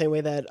bundle in the same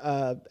way that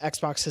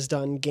Xbox has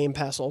done Game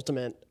Pass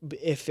Ultimate,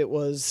 if it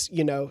was,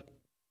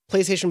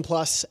 PlayStation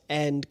Plus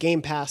and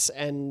Game Pass,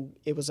 and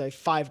it was a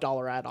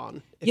 $5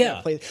 add-on.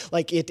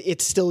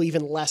 It's still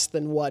even less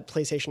than what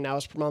PlayStation Now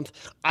is per month.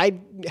 I'd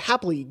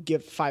happily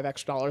give $5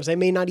 extra. I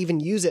may not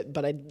even use it,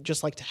 but I'd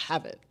just like to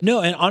have it.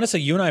 No, and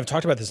honestly, you and I have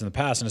talked about this in the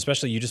past, and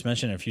especially you just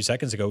mentioned it a few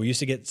seconds ago. We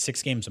used to get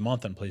 6 games a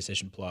month on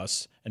PlayStation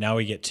Plus, and now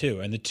we get 2,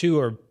 and the 2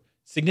 are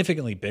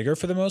significantly bigger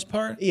for the most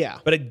part. Yeah.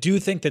 But I do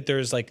think that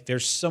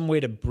there's some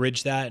way to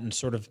bridge that and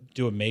sort of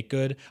do a make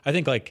good. I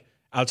think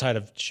outside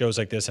of shows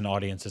like this and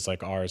audiences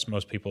like ours,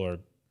 most people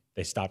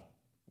they stop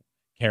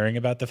caring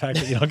about the fact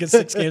that you don't get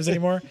 6 games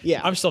anymore. Yeah.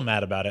 I'm still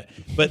mad about it.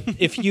 But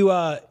if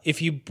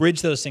you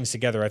bridge those things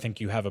together, I think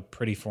you have a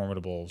pretty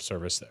formidable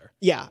service there.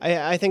 Yeah,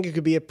 I think it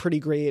could be a pretty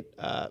great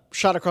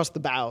shot across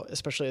the bow,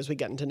 especially as we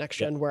get into next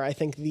gen, where I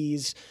think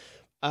these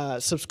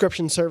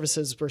subscription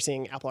services, we're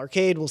seeing Apple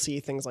Arcade, we'll see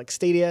things like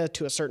Stadia,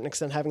 to a certain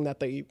extent having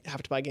that you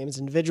have to buy games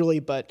individually,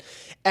 but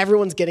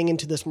everyone's getting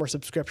into this more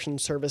subscription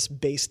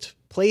service-based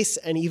place,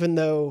 and even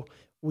though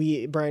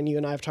Brian, you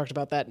and I have talked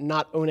about that,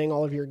 not owning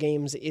all of your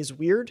games is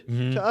weird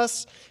to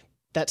us,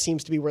 that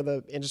seems to be where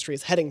the industry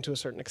is heading to a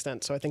certain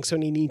extent. So I think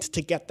Sony needs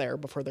to get there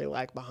before they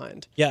lag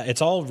behind. Yeah,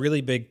 it's all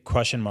really big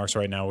question marks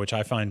right now, which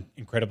I find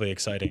incredibly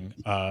exciting.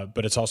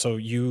 But it's also,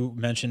 you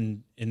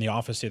mentioned in the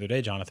office the other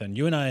day, Jonathan,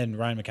 you and I and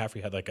Ryan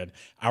McCaffrey had an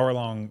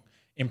hour-long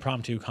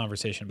impromptu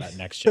conversation about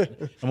next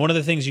gen. And one of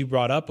the things you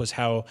brought up was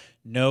how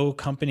no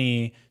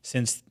company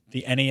since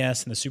the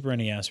NES and the Super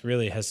NES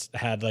really has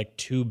had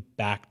 2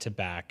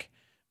 back-to-back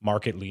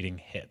market-leading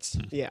hits.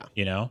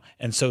 Yeah.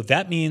 And so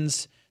that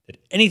means that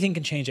anything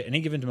can change at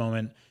any given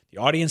moment. The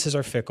audiences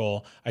are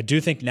fickle. I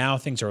do think now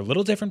things are a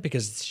little different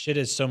because shit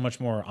is so much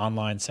more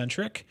online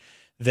centric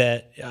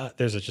that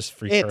there's a just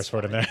free curse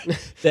word in there.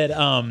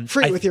 That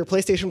free with your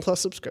PlayStation Plus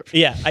subscription.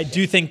 Yeah, I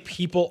do think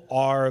people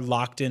are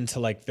locked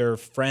into their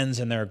friends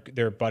and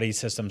their buddy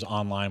systems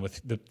online with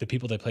the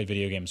people they play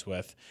video games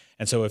with.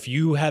 And so if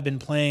you have been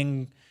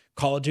playing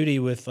Call of Duty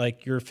with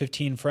your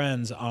 15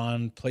 friends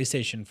on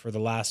PlayStation for the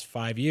last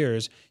 5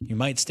 years, you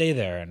might stay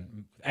there.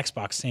 And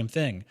Xbox, same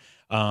thing.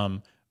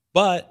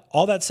 But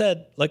all that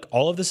said,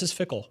 all of this is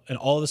fickle, and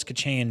all of this could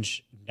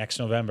change next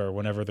November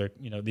whenever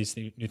these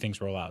new things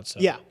roll out.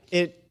 So yeah,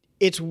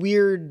 it's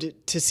weird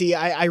to see.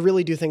 I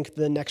really do think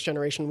the next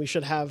generation, we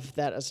should have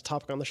that as a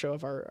topic on the show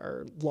of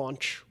our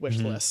launch wish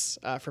lists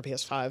for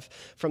PS5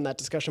 from that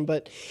discussion.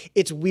 But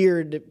it's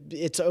weird.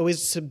 It's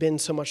always been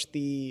so much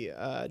the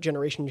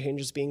generation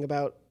changes being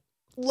about,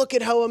 look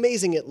at how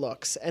amazing it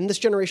looks. And this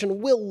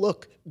generation will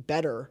look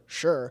better,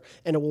 sure,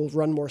 and it will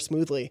run more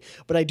smoothly.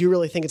 But I do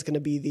really think it's going to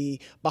be the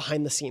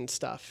behind-the-scenes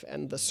stuff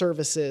and the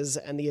services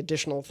and the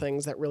additional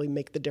things that really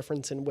make the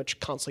difference in which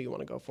console you want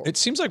to go for. It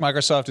seems like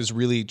Microsoft is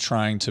really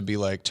trying to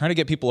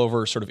get people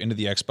over sort of into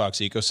the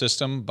Xbox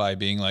ecosystem by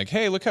being like,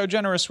 hey, look how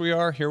generous we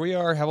are. Here we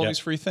are. Have all these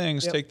free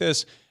things. Take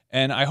this.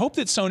 And I hope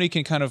that Sony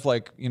can kind of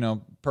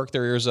perk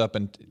their ears up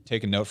and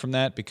take a note from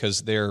that,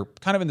 because they're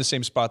kind of in the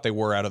same spot they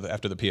were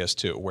after the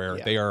PS2, where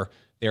they are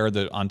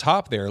on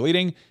top, they are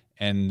leading,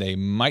 and they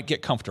might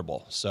get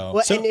comfortable.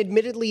 And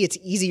admittedly, it's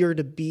easier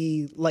to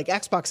be like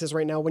Xbox is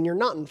right now when you're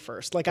not in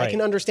first. I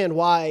can understand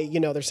why,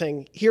 they're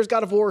saying, here's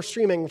God of War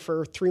streaming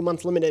for 3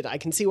 months limited. I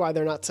can see why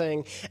they're not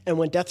saying, and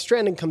when Death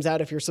Stranding comes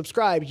out, if you're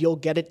subscribed, you'll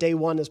get it day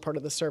one as part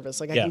of the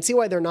service. I can see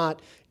why they're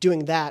not doing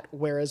that,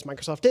 whereas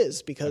Microsoft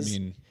is, because...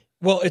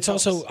 Well, it's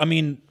also,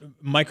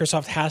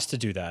 Microsoft has to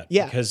do that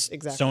because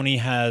Sony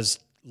has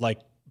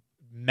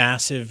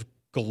massive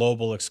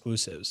global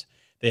exclusives.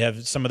 They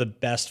have some of the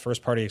best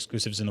first-party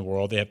exclusives in the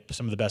world. They have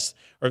some of the best,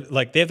 or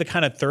like they have the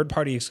kind of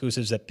third-party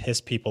exclusives that piss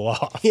people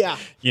off. Yeah.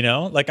 You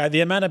know, like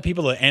the amount of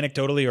people that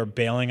anecdotally are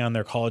bailing on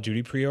their Call of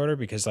Duty pre-order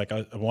because like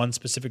one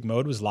specific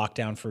mode was locked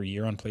down for a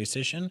year on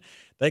PlayStation.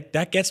 Like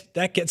that gets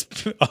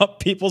up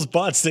people's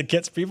butts. It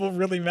gets people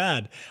really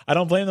mad. I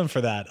don't blame them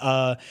for that.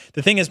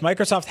 The thing is,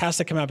 Microsoft has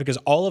to come out because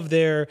all of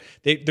they're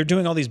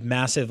doing all these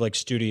massive like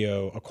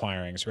studio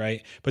acquirings,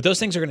 right? But those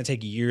things are going to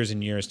take years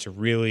and years to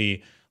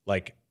really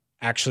like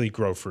actually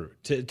grow fruit.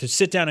 To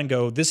sit down and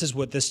go, this is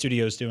what this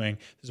studio is doing.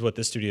 This is what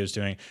this studio is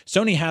doing.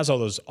 Sony has all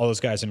those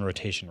guys in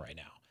rotation right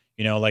now.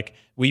 You know, like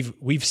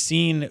we've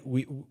seen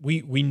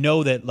we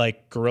know that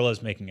like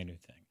Guerrilla's making a new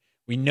thing.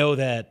 We know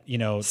that, you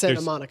know,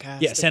 Santa Monica.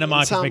 Santa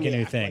Monica's making a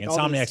new thing. Like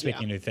Insomniac's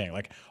making a new thing.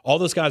 Like all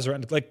those guys are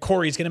like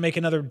Corey's going to make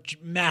another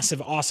massive,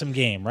 awesome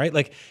game, right?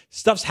 Like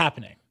stuff's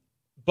happening.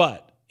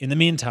 But in the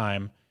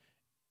meantime,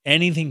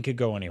 anything could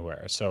go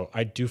anywhere. So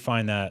I do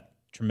find that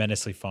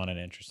tremendously fun and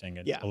interesting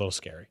and a little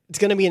scary. It's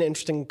going to be an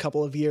interesting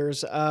couple of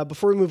years.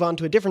 Before we move on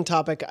to a different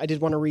topic, I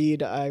did want to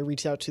read, I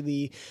reached out to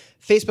the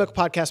Facebook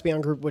Podcast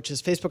Beyond group, which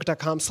is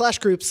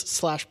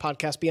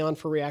facebook.com/groups/Podcast Beyond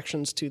for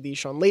reactions to the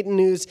Sean Layden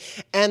news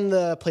and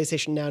the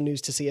PlayStation Now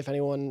news to see if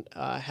anyone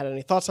had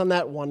any thoughts on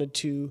that, wanted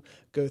to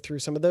go through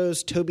some of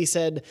those. Toby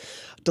said,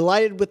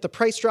 delighted with the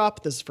price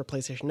drop. This is for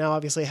PlayStation Now.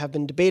 Obviously, I have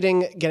been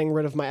debating getting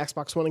rid of my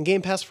Xbox One and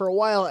Game Pass for a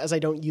while as I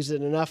don't use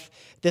it enough.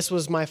 This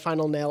was my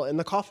final nail in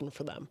the coffin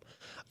for them.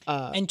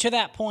 And to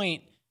that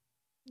point,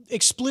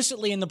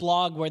 explicitly in the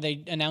blog where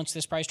they announced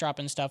this price drop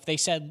and stuff, they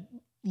said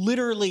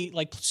literally,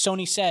 like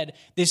Sony said,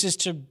 this is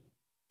to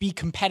be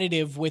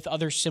competitive with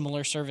other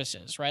similar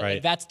services, right?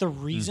 Like that's the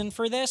reason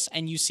for this,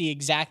 and you see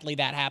exactly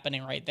that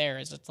happening right there.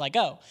 Is it's like,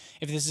 oh,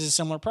 if this is a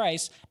similar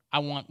price, I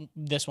want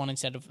this one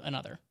instead of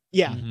another.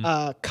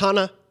 Yeah.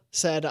 Kana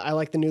said, I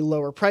like the new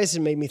lower price.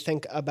 It made me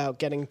think about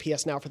getting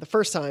PS Now for the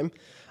first time.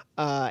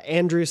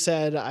 Andrew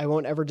said, I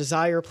won't ever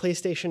desire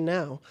PlayStation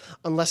Now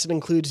unless it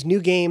includes new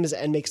games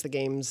and makes the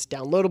games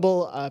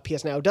downloadable.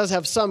 PS Now does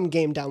have some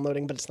game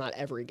downloading, but it's not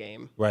every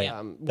game. Right.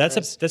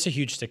 That's a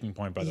huge sticking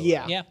point, by the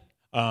way. Yeah.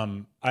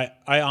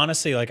 I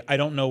honestly, like, I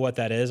don't know what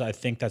that is. I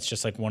think that's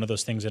just like one of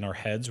those things in our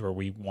heads where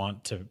we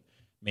want to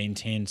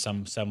maintain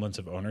some semblance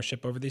of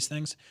ownership over these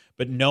things.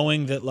 But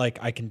knowing that like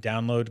I can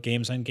download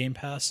games on Game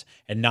Pass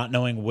and not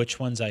knowing which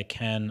ones I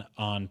can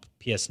on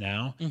PS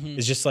Now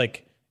is just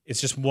like,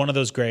 it's just one of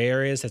those gray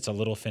areas that's a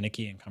little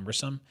finicky and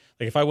cumbersome.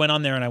 Like if I went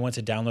on there and I went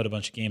to download a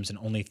bunch of games and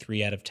only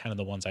 3 out of 10 of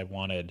the ones I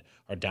wanted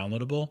are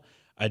downloadable,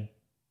 I'd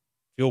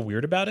feel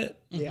weird about it.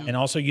 Yeah. And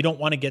also you don't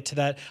want to get to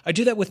that. I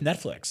do that with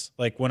Netflix.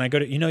 Like when I go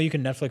to, you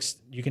can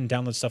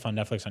download stuff on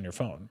Netflix on your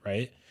phone,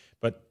 right?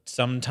 But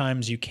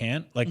sometimes you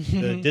can't. Like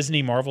the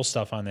Disney Marvel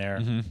stuff on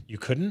there, you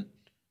couldn't,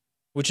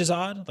 which is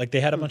odd. Like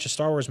they had a bunch of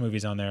Star Wars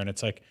movies on there and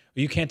it's like,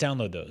 well, you can't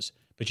download those,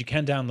 but you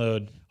can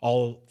download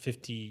all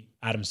 50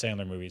 Adam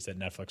Sandler movies that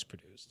Netflix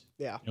produced.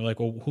 Yeah. You're like,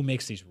 well, who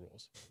makes these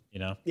rules? You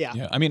know?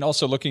 Yeah. I mean,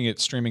 also looking at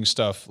streaming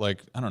stuff,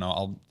 like, I don't know,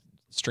 I'll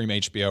stream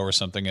HBO or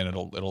something and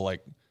it'll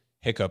like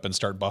hiccup and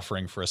start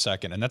buffering for a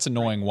second. And that's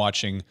annoying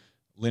watching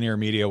linear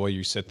media while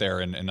you sit there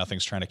and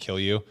nothing's trying to kill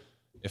you.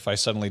 If I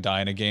suddenly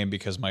die in a game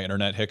because my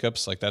internet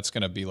hiccups, like that's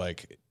going to be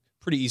like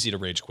pretty easy to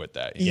rage quit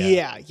that.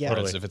 Yeah.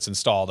 Whereas if it's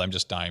installed, I'm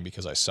just dying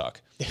because I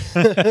suck.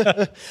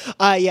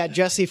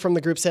 Jesse from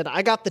the group said,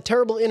 I got the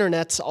terrible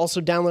internets.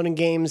 Also downloading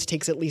games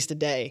takes at least a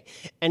day.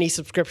 Any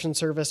subscription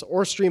service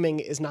or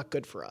streaming is not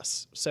good for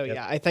us. So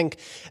yeah, I think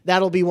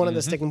that'll be one of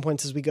the sticking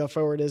points as we go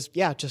forward is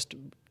just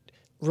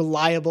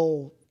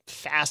reliable,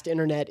 fast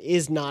internet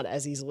is not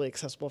as easily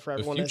accessible for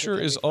everyone. The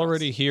future is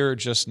already here,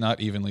 just not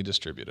evenly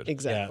distributed.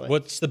 Exactly. Yeah.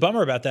 What's the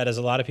bummer about that is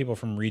a lot of people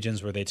from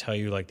regions where they tell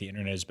you like the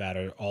internet is bad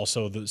are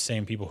also the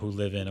same people who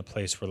live in a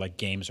place where like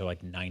games are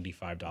like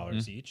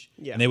 $95 each.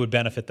 Yeah. And they would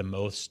benefit the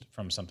most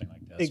from something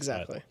like this.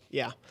 Exactly. But,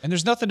 yeah. And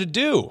there's nothing to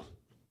do.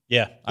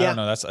 Yeah. I don't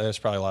know. There's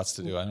probably lots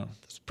to do. I don't know.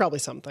 Probably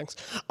some things.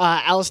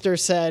 Alistair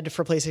said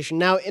for PlayStation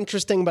Now,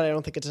 interesting, but I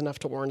don't think it's enough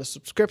to warrant a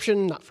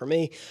subscription. Not for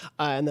me.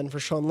 And then for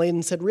Sean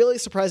Layden said, really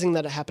surprising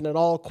that it happened at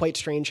all. Quite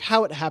strange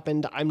how it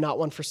happened. I'm not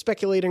one for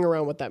speculating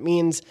around what that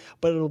means,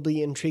 but it'll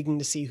be intriguing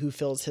to see who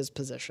fills his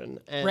position.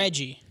 And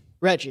Reggie.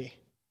 I'd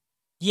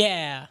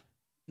Yeah.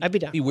 be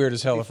down. It'd be weird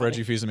as hell if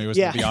Reggie Fils-Aimé was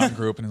in the Beyond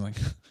group and he's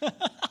like,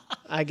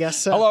 I guess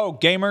so. hello,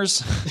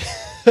 gamers.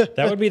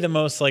 that would be the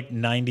most like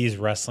 90s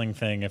wrestling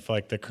thing if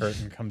like the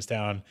curtain comes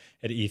down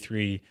at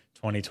E3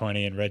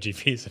 2020 and Reggie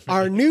Fils-Aimé.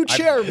 Our new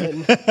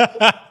chairman.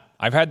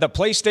 I've had the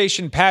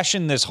PlayStation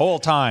passion this whole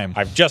time.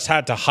 I've just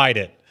had to hide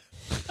it.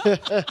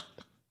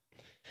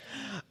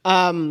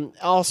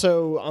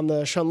 Also, on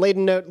the Sean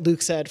Layden note,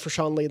 Luke said, for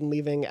Sean Layden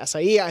leaving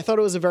SIE, I thought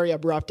it was a very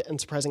abrupt and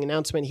surprising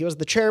announcement. He was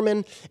the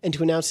chairman, and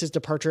to announce his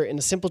departure in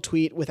a simple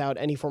tweet without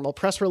any formal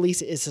press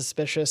release is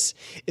suspicious.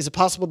 Is it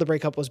possible the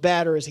breakup was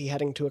bad, or is he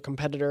heading to a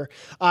competitor?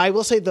 I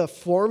will say the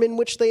form in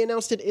which they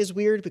announced it is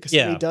weird, because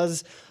Sony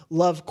does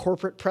love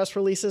corporate press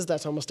releases.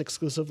 That's almost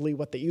exclusively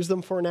what they use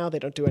them for now. They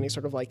don't do any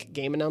sort of like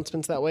game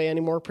announcements that way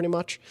anymore, pretty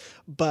much.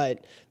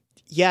 But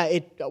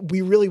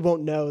we really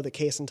won't know the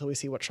case until we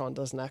see what Sean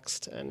does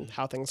next and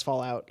how things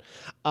fall out.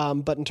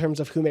 But in terms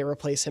of who may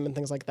replace him and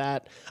things like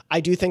that,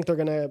 I do think they're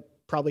going to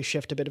probably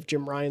shift a bit of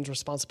Jim Ryan's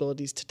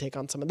responsibilities to take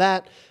on some of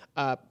that.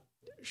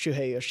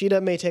 Shuhei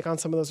Yoshida may take on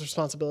some of those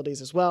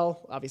responsibilities as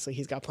well. Obviously,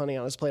 he's got plenty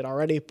on his plate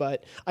already,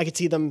 but I could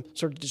see them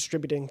sort of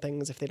distributing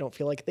things if they don't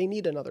feel like they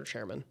need another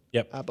chairman.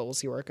 Yep. But we'll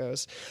see where it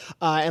goes.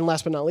 And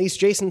last but not least,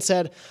 Jason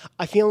said,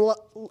 I feel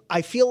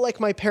like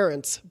my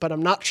parents, but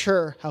I'm not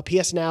sure how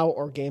PS Now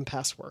or Game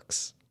Pass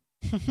works.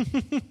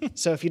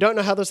 So if you don't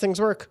know how those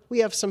things work, we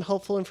have some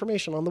helpful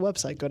information on the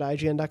website. Go to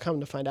IGN.com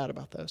to find out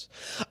about those.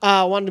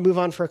 I wanted to move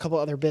on for a couple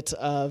other bits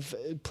of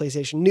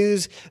PlayStation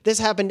news. This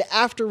happened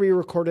after we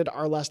recorded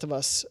our Last of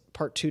Us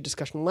Part 2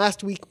 discussion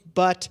last week,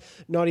 but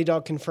Naughty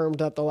Dog confirmed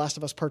that The Last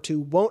of Us Part 2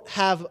 won't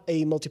have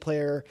a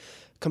multiplayer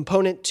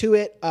component to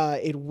it.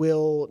 It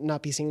will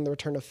not be seeing the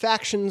return of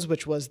Factions,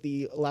 which was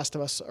the Last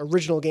of Us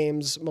original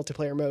game's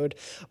multiplayer mode.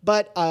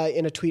 But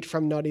in a tweet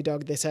from Naughty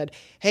Dog, they said,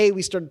 hey,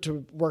 we started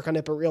to work on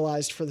it, but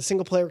realized for the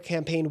single player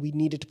campaign, we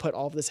needed to put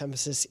all of this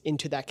emphasis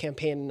into that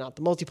campaign and not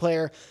the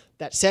multiplayer.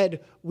 That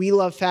said, we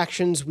love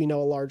Factions. We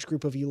know a large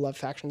group of you love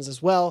Factions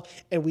as well.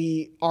 And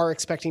we are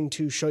expecting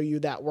to show you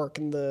that work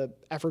and the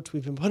efforts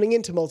we've been putting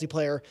into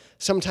multiplayer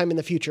sometime in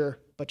the future,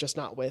 but just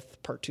not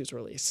with Part 2's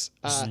release.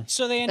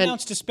 So they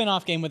announced a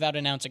spin-off game without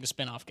announcing a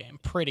spin-off game,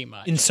 pretty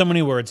much. In so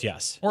many words,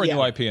 yes. Or a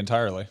new IP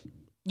entirely.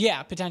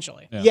 Yeah,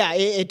 potentially. Yeah,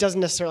 it doesn't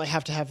necessarily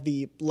have to have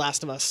the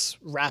Last of Us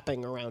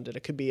wrapping around it.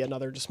 It could be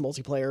another just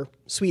multiplayer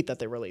suite that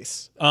they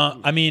release.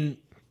 I mean,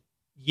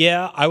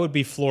 yeah, I would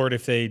be floored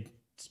if they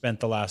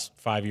spent the last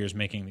 5 years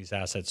making these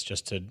assets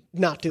just to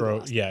not do the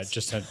Last of Us.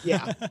 just to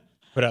Yeah.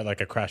 put out like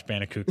a Crash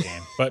Bandicoot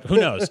game. But who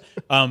knows?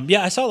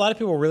 I saw a lot of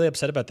people were really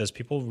upset about this.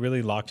 People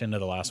really locked into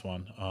the last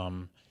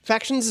one.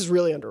 Factions is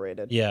really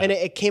underrated. Yeah. And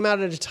it came out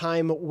at a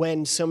time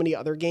when so many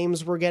other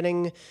games were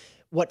getting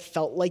what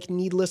felt like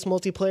needless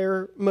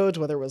multiplayer modes,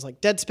 whether it was like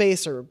Dead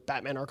Space or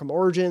Batman Arkham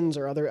Origins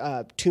or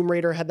other Tomb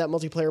Raider had that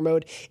multiplayer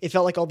mode. It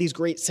felt like all these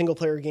great single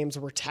player games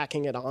were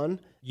tacking it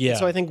on. Yeah. And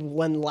so I think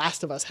when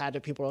Last of Us had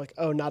it, people were like,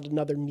 oh, not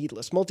another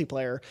needless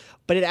multiplayer.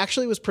 But it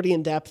actually was pretty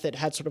in depth. It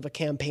had sort of a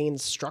campaign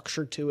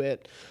structure to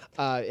it.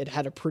 It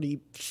had a pretty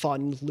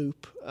fun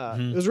loop.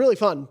 It was really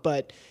fun.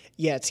 But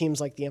yeah, it seems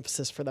like the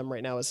emphasis for them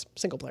right now is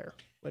single player.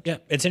 Yeah,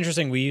 it's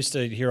interesting. We used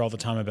to hear all the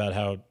time about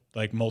how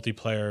like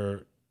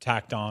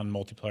tacked on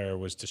multiplayer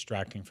was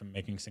distracting from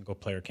making single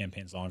player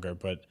campaigns longer,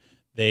 but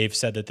they've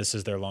said that this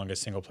is their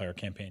longest single player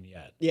campaign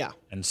yet. Yeah.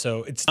 And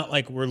so it's not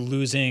like we're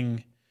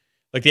losing,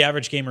 like the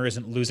average gamer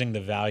isn't losing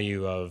the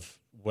value of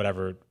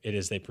whatever it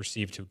is they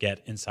perceive to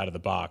get inside of the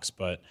box.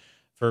 But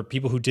for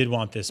people who did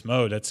want this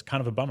mode, that's kind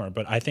of a bummer.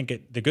 But I think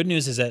the good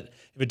news is that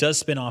if it does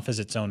spin off as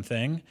its own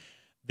thing,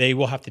 they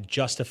will have to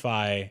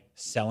justify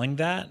selling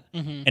that,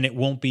 and it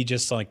won't be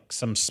just like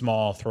some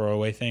small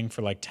throwaway thing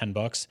for like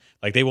 $10.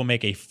 Like they will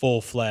make a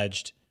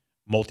full-fledged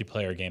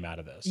multiplayer game out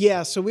of this.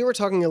 Yeah, so we were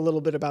talking a little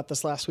bit about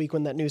this last week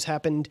when that news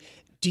happened.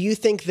 Do you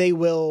think they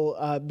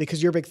will,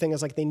 because your big thing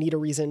is like they need a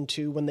reason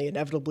to, when they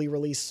inevitably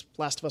release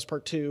Last of Us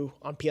Part 2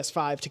 on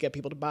PS5 to get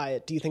people to buy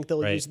it, do you think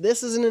they'll use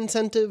this as an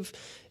incentive?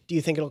 Do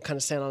you think it'll kind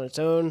of stand on its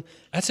own?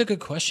 That's a good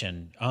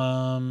question.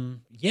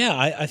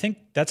 I think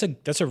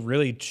that's a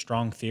really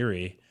strong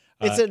theory.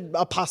 It's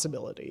a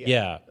possibility.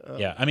 Yeah.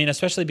 I mean,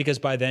 especially because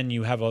by then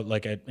you have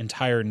an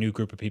entire new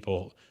group of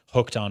people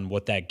hooked on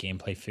what that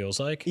gameplay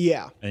feels like.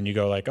 Yeah. And you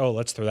go like, oh,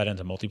 let's throw that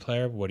into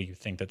multiplayer. What do you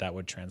think that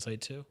would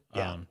translate to?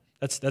 Yeah.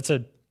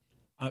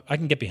 I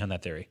can get behind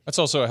that theory. That's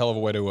also a hell of a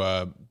way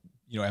to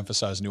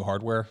emphasize new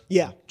hardware.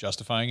 Yeah.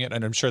 Justifying it.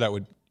 And I'm sure that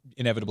would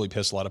inevitably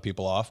piss a lot of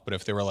people off. But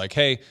if they were like,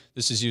 hey,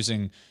 this is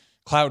using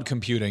cloud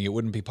computing, it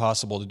wouldn't be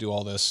possible to do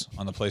all this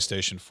on the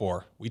PlayStation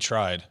 4. We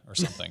tried or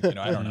something.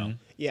 I don't know.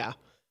 Yeah.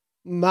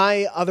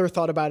 My other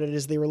thought about it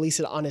is they release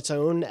it on its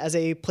own as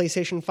a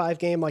PlayStation 5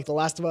 game. Like The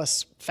Last of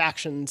Us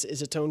Factions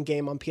is its own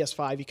game on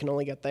PS5. You can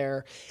only get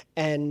there.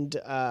 And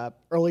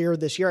earlier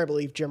this year, I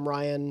believe Jim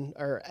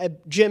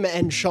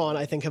and Sean,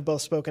 I think, have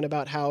both spoken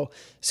about how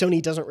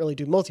Sony doesn't really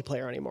do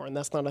multiplayer anymore. And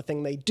that's not a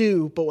thing they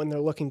do. But when they're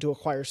looking to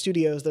acquire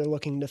studios, they're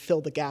looking to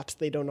fill the gaps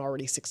they don't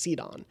already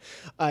succeed on.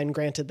 And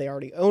granted, they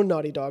already own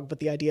Naughty Dog. But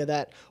the idea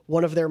that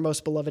one of their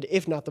most beloved,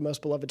 if not the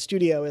most beloved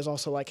studio, is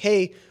also like,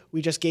 hey,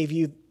 we just gave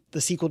you the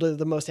sequel to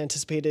the most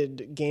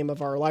anticipated game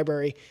of our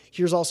library.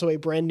 Here's also a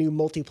brand new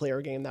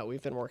multiplayer game that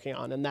we've been working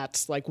on. And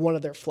that's like one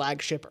of their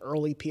flagship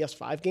early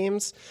PS5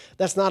 games.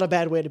 That's not a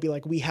bad way to be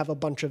like, we have a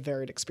bunch of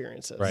varied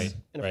experiences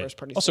in a first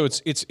party. Also,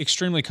 it's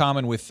extremely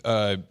common with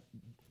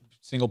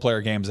single player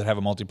games that have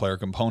a multiplayer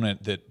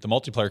component that the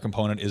multiplayer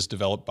component is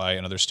developed by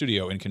another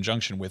studio in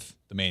conjunction with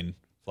the main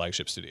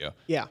flagship studio.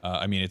 Yeah.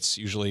 I mean, it's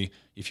usually,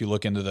 if you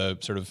look into the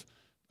sort of,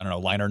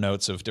 liner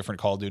notes of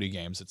different Call of Duty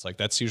games, it's like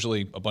that's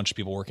usually a bunch of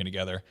people working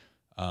together.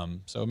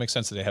 So it makes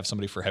sense that they have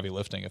somebody for heavy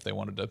lifting if they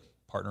wanted to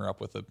partner up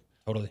with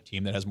Totally.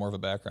 team that has more of a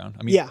background.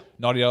 I mean, Yeah.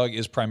 Naughty Dog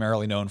is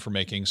primarily known for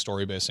making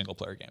story-based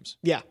single-player games.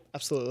 Yeah,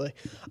 absolutely.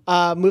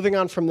 Moving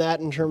on from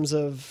that, in terms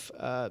of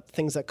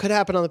things that could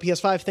happen on the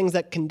PS5, things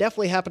that can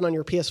definitely happen on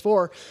your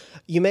PS4,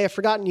 you may have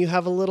forgotten you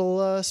have a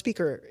little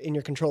speaker in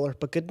your controller.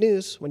 But good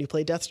news, when you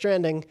play Death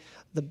Stranding,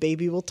 the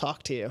baby will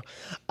talk to you.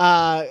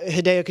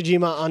 Hideo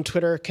Kojima on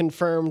Twitter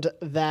confirmed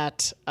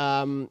that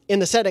in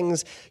the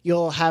settings,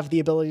 you'll have the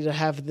ability to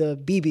have the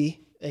BB,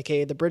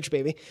 aka the Bridge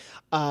Baby,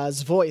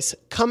 voice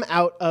come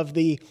out of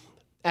the,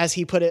 as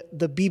he put it,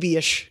 the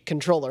BB-ish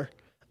controller.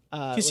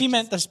 Because he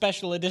meant the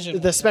special edition. The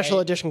one, special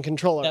right? edition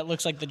controller. That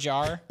looks like the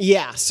jar.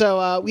 Yeah,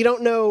 so we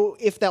don't know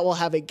if that will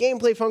have a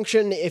gameplay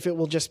function, if it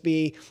will just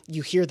be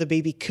you hear the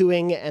baby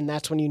cooing and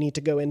that's when you need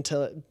to go in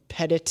to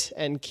pet it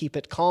and keep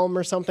it calm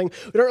or something.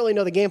 We don't really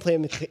know the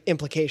gameplay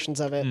implications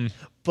of it,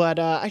 but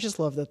I just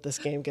love that this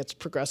game gets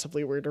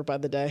progressively weirder by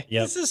the day.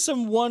 Yep. This is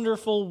some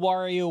wonderful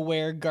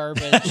WarioWare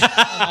garbage. And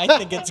I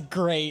think it's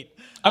great.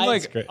 I'm I'm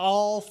like-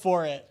 all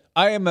for it.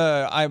 I'm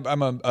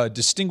a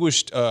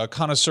distinguished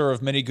connoisseur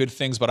of many good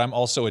things, but I'm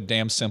also a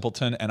damn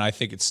simpleton, and I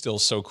think it's still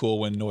so cool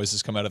when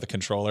noises come out of the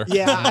controller.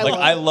 Yeah,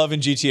 I love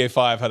in GTA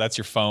 5 how that's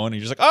your phone, and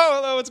you're just like,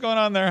 oh, hello, what's going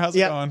on there? How's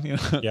Yeah. it going? You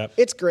know? Yep.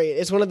 It's great.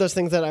 It's one of those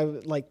things that I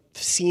like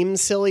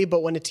seems silly,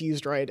 but when it's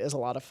used right, is a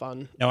lot of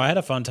fun. No, I had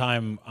a fun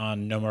time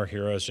on No More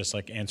Heroes, just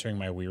like answering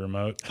my Wii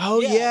remote.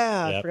 Oh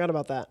yeah, I Yep. forgot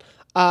about that.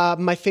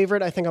 My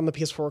favorite, I think, on the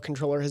PS4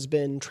 controller has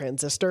been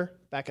Transistor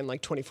back in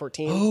like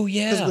 2014. Oh,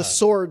 yeah. because the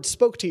sword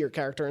spoke to your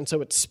character, and so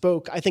it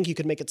spoke. I think you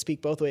could make it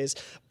speak both ways,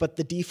 but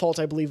the default,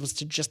 I believe, was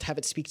to just have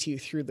it speak to you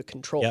through the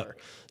controller.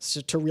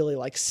 So to really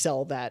like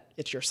sell that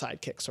it's your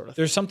sidekick sort of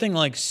thing. There's something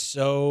like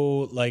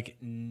so like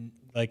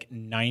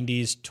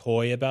 90s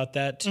toy about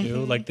that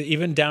too. Like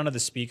even down to the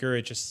speaker,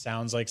 it just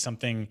sounds like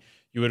something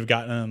you would have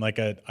gotten in like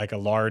a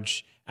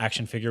large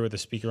action figure with a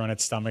speaker on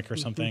its stomach or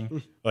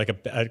something, like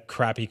a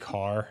crappy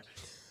car.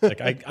 Like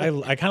I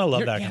kind of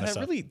love that kind of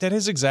stuff. That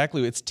is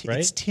exactly it's Right?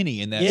 it's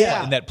tinny in that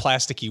Yeah. in that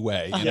plasticky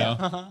way, you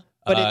know.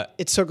 But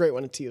it's so great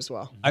when it's used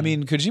well. I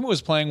mean, Kojima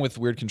was playing with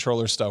weird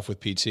controller stuff with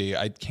PT.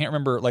 I can't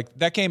remember. Like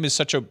that game is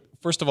such a,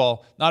 first of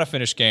all, not a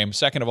finished game.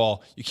 Second of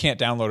all, you can't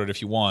download it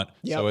if you want.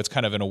 Yep. So it's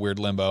kind of in a weird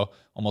limbo,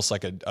 almost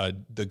like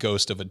the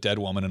ghost of a dead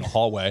woman in a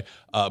hallway.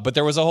 But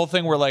there was a whole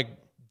thing where like,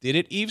 did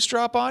it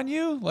eavesdrop on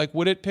you? Like,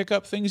 would it pick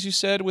up things you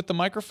said with the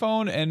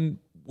microphone? And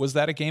was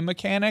that a game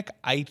mechanic?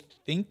 I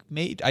think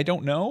I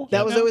don't know.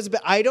 That was always.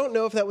 I don't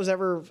know if that was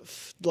ever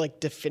like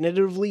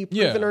definitively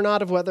proven Yeah. or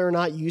not, of whether or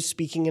not you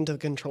speaking into the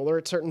controller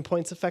at certain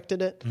points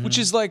affected it. Which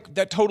is like,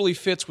 that totally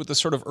fits with the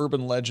sort of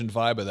urban legend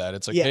vibe of that.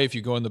 It's like, Yeah. hey, if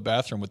you go in the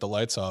bathroom with the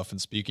lights off and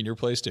speak in your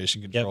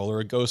PlayStation controller,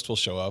 a ghost will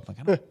show up.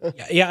 Like, I don't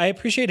Yeah, I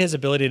appreciate his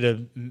ability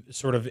to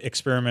sort of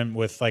experiment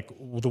with like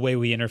the way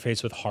we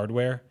interface with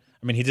hardware.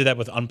 I mean, he did that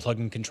with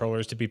unplugging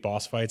controllers to beat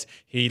boss fights.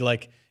 He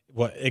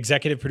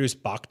executive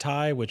produced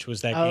Boktai, which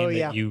was that game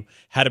yeah. that you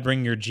had to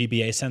bring your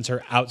GBA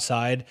sensor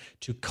outside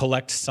to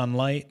collect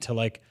sunlight to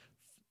like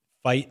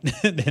fight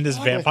in this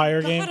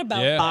vampire game. Forgot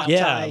about Yeah. Boktai,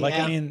 Yeah, like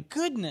I mean,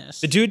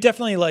 goodness. the dude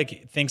definitely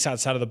like thinks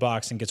outside of the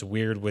box and gets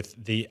weird with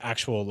the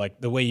actual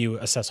like the way you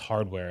assess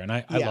hardware, and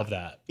I Yeah. love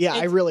that. Yeah,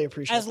 I really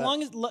appreciate as that.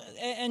 long as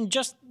and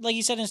just like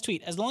he said in his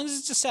tweet, as long as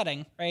it's a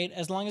setting, right?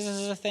 As long as this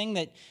is a thing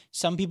that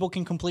some people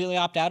can completely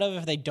opt out of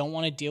if they don't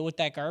want to deal with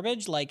that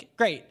garbage, like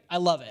great, I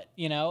love it.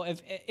 You know,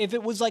 if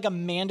it was like a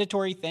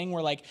mandatory thing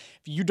where like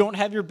if you don't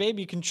have your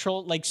baby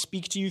control like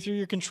speak to you through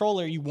your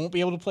controller, you won't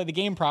be able to play the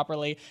game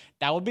properly.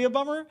 That would be a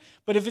bummer.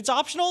 But if it's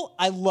optional,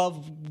 I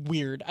love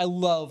weird. I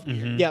love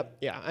weird. Yep.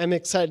 Yeah. I'm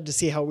excited to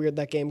see how weird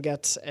that game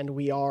gets, and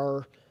we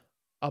are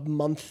a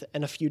month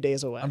and a few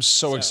days away. I'm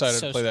so excited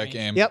so to play that strange.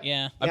 game. Yep.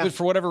 Yeah. I've been,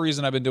 for whatever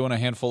reason, I've been doing a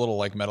handful of little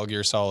like Metal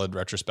Gear Solid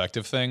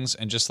retrospective things,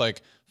 and just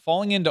like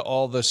falling into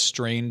all the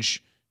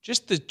strange,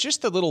 just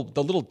the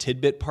little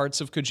tidbit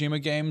parts of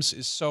Kojima games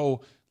is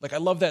so like I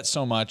love that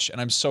so much, and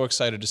I'm so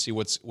excited to see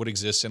what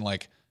exists in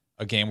like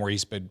a game where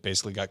he's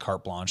basically got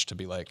carte blanche to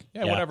be like,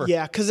 yeah. whatever.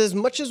 Yeah, because as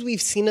much as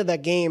we've seen of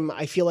that game,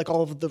 I feel like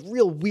all of the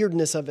real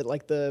weirdness of it,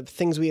 like the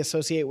things we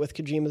associate with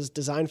Kojima's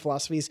design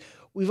philosophies,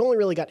 we've only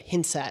really got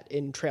hints at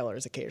in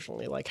trailers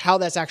occasionally, like how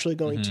that's actually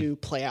going to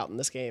play out in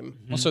this game.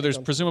 Also, there's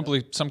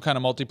presumably some kind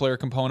of multiplayer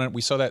component.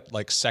 We saw that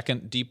like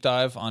second deep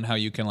dive on how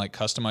you can like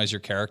customize your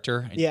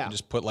character, and you Yeah. can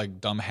just put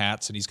like dumb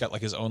hats, and he's got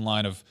like his own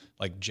line of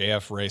like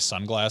JF Ray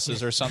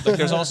sunglasses or something.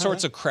 There's all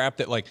sorts of crap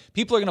that like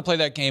people are going to play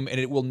that game, and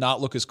it will not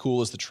look as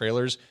cool as the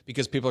trailers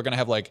because people are going to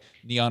have like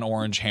neon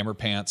orange hammer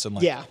pants and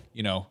like Yeah.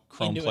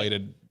 chrome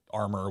plated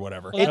armor or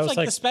whatever. Well, that's was like,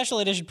 like- the special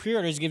edition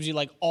pre-orders gives you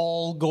like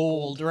all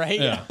gold, right?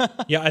 Yeah.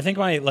 Yeah, I think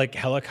my like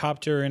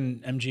helicopter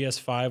in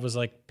MGS5 was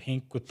like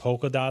pink with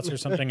polka dots or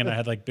something, and I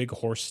had like big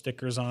horse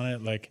stickers on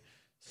it, like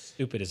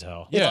stupid as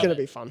hell. It's Yeah. going to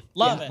be fun.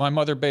 Love it. My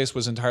mother base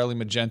was entirely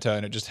magenta,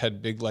 and it just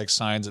had big like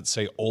signs that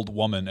say "old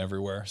woman"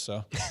 everywhere.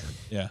 So,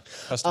 yeah,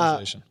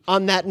 customization.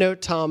 On that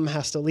note, Tom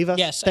has to leave us.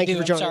 Yes, I Thank you do.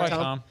 for I'm joining, sorry. Tom.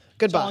 Tom.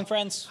 Goodbye. So long,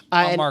 friends.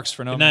 And Marks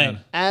for no Good night.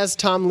 man. as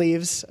Tom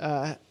leaves,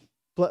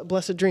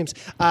 Blessed dreams.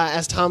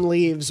 As Tom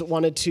leaves,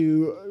 wanted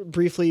to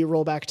briefly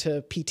roll back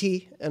to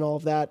PT and all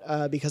of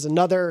that because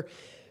another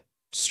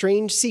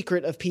strange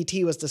secret of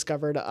PT was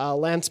discovered.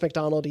 Lance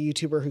McDonald, a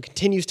YouTuber who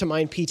continues to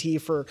mine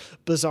PT for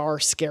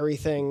bizarre, scary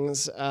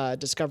things,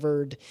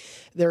 discovered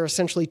there are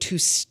essentially 2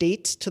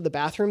 states to the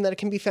bathroom that it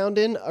can be found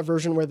in, a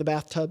version where the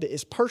bathtub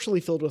is partially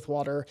filled with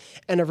water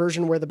and a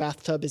version where the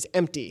bathtub is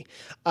empty.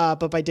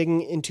 But by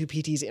digging into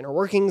PT's inner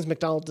workings,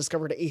 McDonald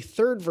discovered a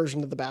 3rd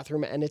version of the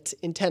bathroom, and it's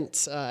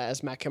intense,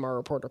 as Matt Kim, our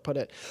reporter, put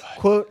it.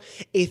 Quote,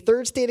 a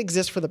 3rd state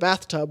exists for the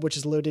bathtub, which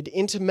is loaded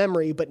into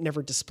memory but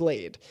never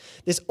displayed.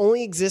 This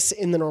only exists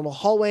in the normal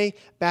hallway,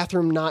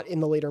 bathroom not in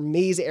the later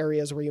maze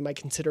areas where you might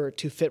consider it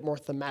to fit more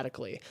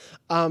thematically.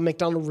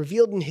 McDonald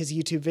revealed in his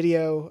YouTube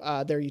video,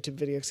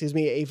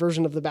 a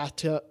version of the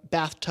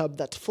bathtub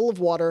that's full of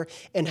water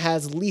and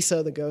has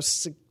Lisa, the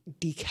ghost's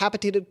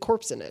decapitated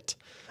corpse in it.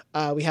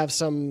 We have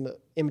some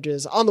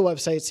images on the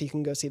website, so you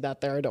can go see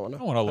that there. I don't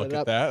want to look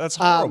at that. That's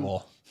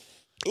horrible.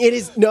 It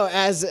is, no,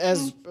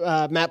 as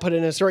Matt put it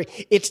in his story,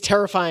 it's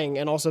terrifying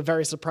and also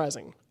very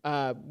surprising.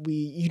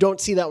 You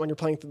don't see that when you're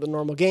playing through the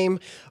normal game,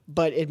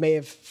 but it may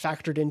have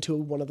factored into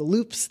one of the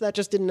loops that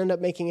just didn't end up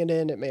making it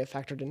in. It may have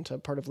factored into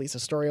part of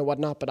Lisa's story and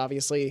whatnot, but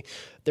obviously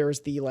there's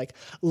the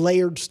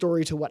layered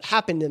story to what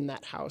happened in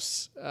that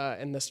house,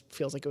 and this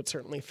feels like it would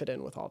certainly fit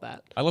in with all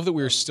that. I love that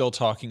we are still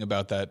talking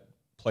about that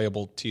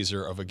playable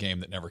teaser of a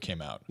game that never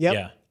came out. Yep.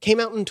 Yeah. Came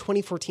out in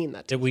 2014.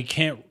 That we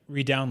can't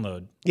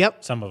re-download.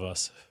 Yep. Some of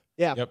us.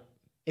 Yeah. Yep.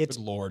 It's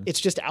Good Lord.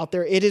 It's just out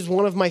there. It is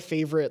one of my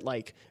favorite,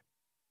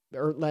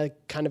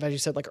 kind of, as you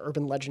said,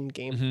 urban legend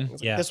game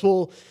things. Yeah. This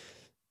will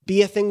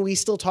be a thing we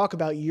still talk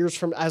about years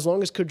from, as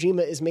long as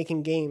Kojima is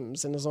making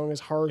games and as long as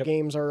horror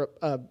games are,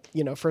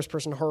 first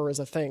person horror is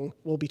a thing,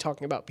 we'll be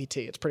talking about PT.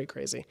 It's pretty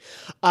crazy.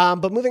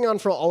 But moving on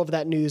from all of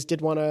that news,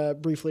 did want to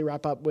briefly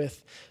wrap up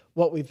with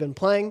what we've been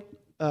playing.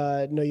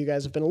 I know you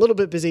guys have been a little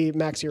bit busy.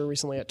 Max, you were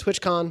recently at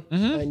TwitchCon,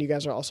 and you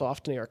guys are also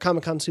off to New York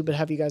Comic Con soon, but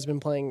have you guys been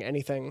playing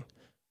anything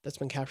that's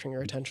been capturing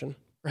your attention?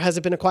 Or has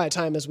it been a quiet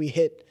time as we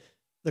hit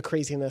the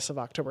craziness of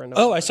October and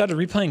November? Oh, I started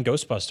replaying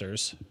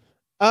Ghostbusters.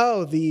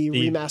 Oh, the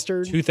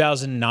remastered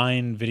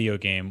 2009 video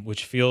game,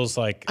 which feels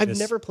like I've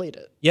never played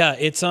it. Yeah,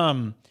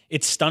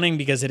 it's stunning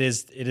because it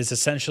is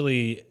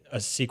essentially a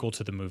sequel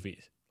to the movie.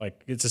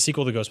 It's a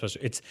sequel to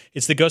Ghostbusters.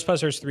 It's the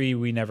Ghostbusters 3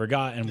 we never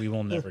got and we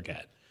will never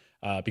get.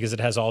 Because it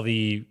has all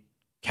the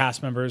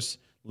cast members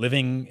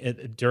living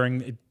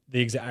during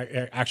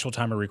the actual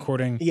time of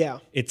recording. Yeah.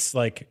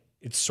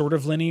 It's sort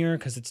of linear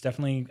because it's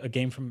definitely a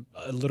game from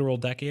a literal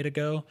decade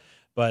ago,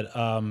 but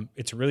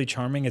it's really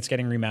charming. It's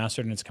getting remastered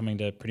and it's coming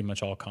to pretty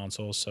much all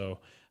consoles. So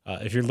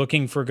if you're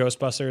looking for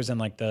Ghostbusters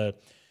and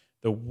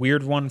the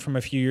weird one from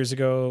a few years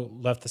ago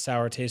left the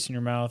sour taste in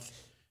your mouth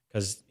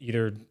because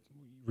either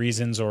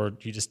reasons or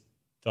you just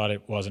thought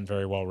it wasn't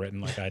very well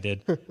written like I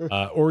did,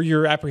 or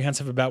you're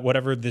apprehensive about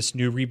whatever this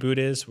new reboot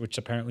is, which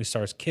apparently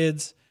stars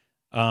kids,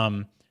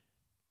 go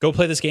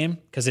play this game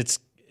because it's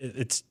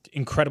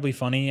incredibly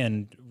funny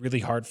and really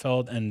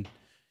heartfelt and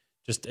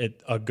just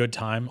a good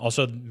time.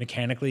 Also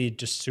mechanically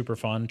just super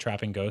fun,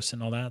 trapping ghosts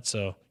and all that.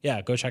 So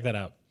yeah, go check that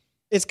out.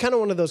 It's kind of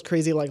one of those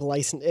crazy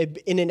license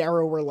in an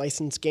era where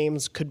licensed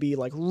games could be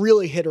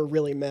really hit or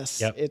really miss.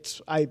 Yep.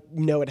 I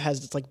know it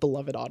has its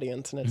beloved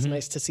audience, and it's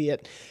nice to see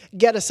it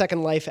get a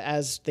second life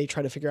as they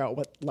try to figure out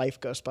what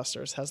life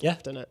Ghostbusters has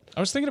left in it. I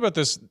was thinking about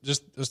this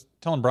just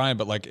telling Brian,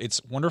 but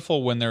it's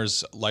wonderful when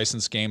there's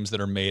licensed games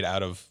that are made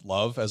out of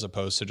love as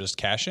opposed to just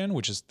cash in,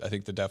 which is I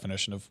think the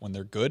definition of when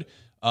they're good.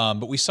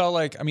 But we saw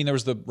there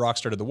was the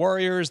Rockstar Did the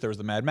Warriors, there was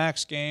the Mad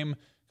Max game,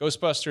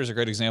 Ghostbusters are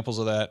great examples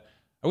of that.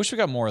 I wish we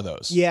got more of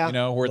those.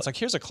 Yeah. Where it's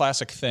here's a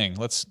classic thing.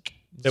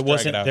 That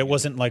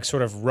wasn't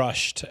sort of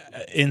rushed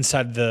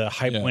inside the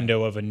hype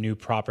window of a new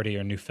property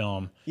or new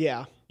film.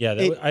 Yeah.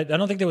 Yeah. I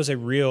don't think there was a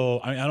real,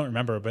 I don't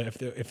remember, but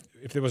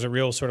if there was a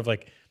real sort of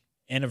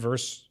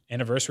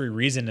anniversary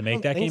reason to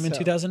make that game in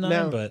 2009,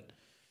 no. but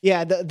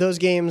yeah, those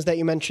games that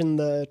you mentioned,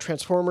 the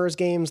Transformers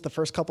games, the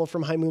first couple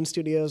from High Moon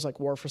Studios, like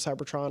War for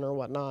Cybertron or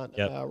whatnot,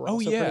 were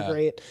also pretty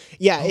great.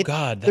 Yeah,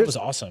 God, that was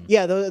awesome.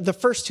 Yeah, the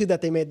first two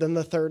that they made, then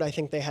the third, I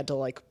think they had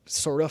to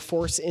sort of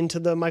force into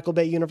the Michael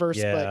Bay universe.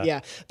 Yeah. But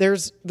yeah,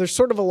 there's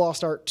sort of a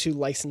lost art to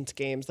licensed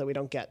games that we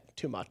don't get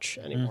too much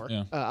anymore,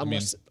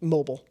 unless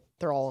mobile.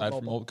 They're all on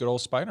mobile. From good old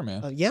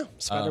Spider-Man. Yeah,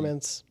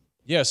 Spider-Man's.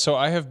 Yeah, so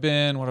what have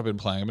I been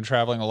playing? I've been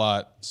traveling a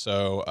lot.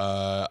 So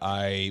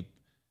I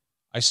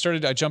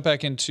jumped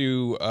back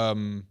into,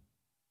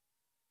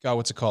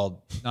 what's it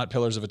called? Not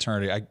Pillars of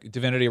Eternity.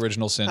 Divinity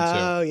Original Sin 2.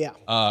 Oh,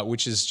 yeah.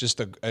 Which is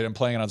just I'm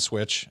playing it on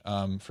Switch.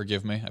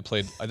 Forgive me.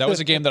 That was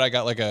a game that I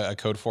got a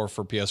code for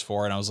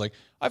PS4, and I was like,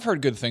 I've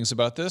heard good things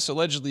about this.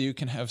 Allegedly, you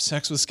can have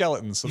sex with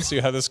skeletons. Let's see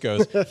how this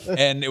goes.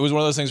 And it was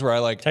one of those things where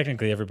I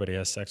Technically, everybody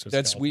has sex with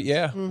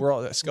skeletons. We're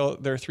all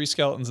there are 3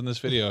 skeletons in this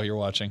video you're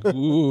watching.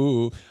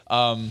 Ooh.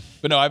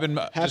 But no, I've been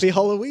Happy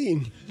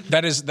Halloween.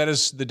 That is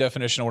the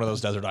definition of one of those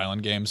desert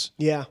island games.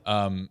 Yeah.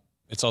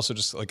 It's also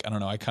just I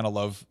don't know. I kind of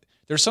love.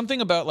 There's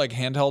something about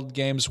handheld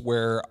games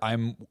where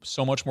I'm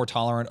so much more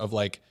tolerant of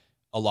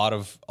a lot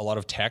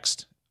of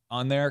text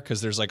on there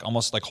because there's like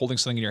almost like holding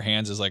something in your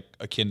hands is like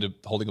akin to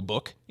holding a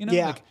book, you know?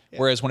 Yeah. Like,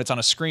 whereas when it's on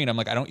a screen, I'm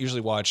like, I don't usually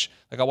watch,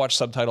 like I'll watch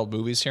subtitled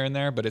movies here and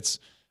there, but it's,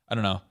 I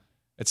don't know.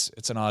 It's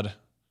an odd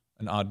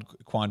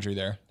quandary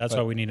there. That's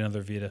why we need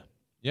another Vita.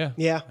 Yeah.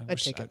 Yeah, I'd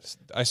take it.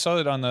 I saw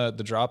it on the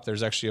drop.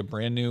 There's actually a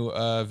brand new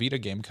Vita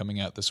game coming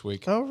out this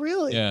week. Oh,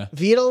 really? Yeah.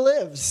 Vita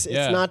lives. It's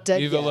Yeah. not dead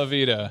Viva yet. la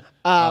Vita.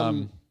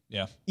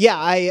 Yeah. Yeah,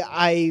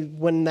 I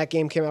when that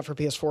game came out for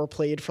PS4,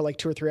 played for like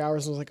 2 or 3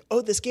 hours and was like,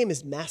 oh, this game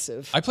is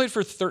massive. I played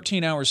for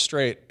 13 hours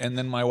straight, and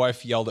then my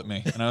wife yelled at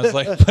me, and I was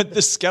like, "But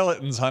the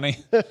skeletons, honey."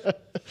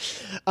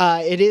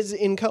 It is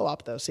in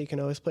co-op though, so you can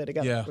always play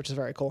together, Yeah. which is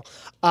very cool.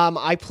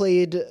 I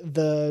played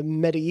the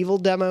medieval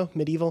demo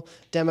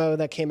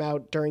that came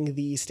out during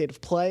the State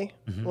of Play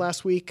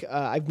last week.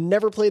 I've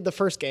never played the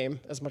first game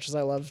as much as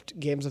I loved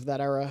games of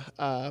that era,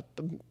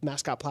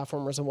 mascot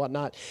platformers and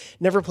whatnot.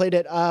 Never played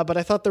it, but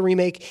I thought the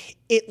remake,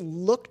 it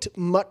looked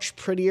much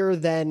prettier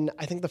than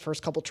I think the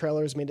first couple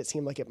trailers made it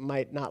seem like it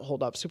might not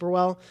hold up super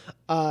well.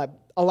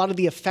 A lot of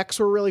the effects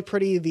were really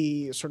pretty.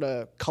 The sort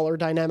of color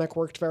dynamic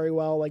worked very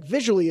well. Like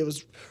visually, it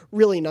was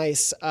really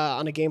nice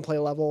on a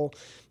gameplay level.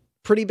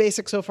 Pretty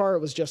basic so far. It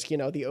was just,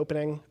 the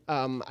opening.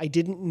 I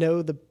didn't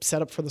know the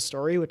setup for the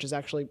story, which is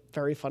actually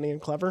very funny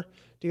and clever.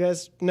 Do you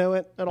guys know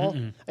it at all?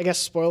 I guess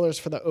spoilers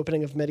for the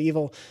opening of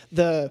Medieval.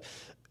 The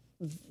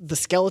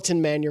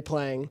skeleton man you're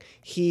playing,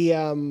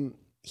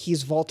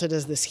 he's vaulted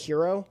as this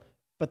hero,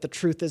 but the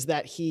truth is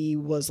that he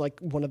was like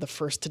one of the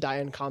first to die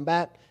in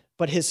combat.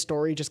 But his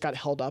story just got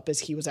held up as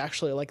he was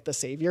actually like the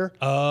savior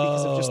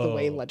because of just the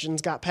way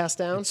legends got passed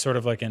down. It's sort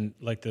of like in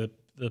like the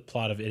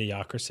plot of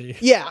Idiocracy.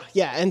 Yeah,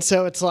 and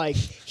so it's like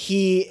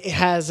he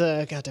has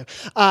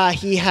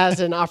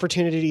an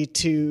opportunity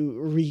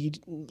to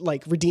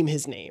redeem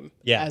his name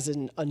as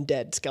an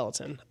undead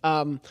skeleton.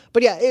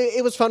 But yeah,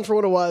 it was fun for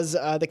what it was.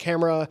 The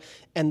camera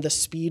and the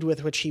speed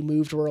with which he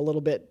moved were a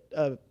little bit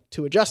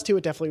to adjust to.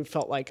 It definitely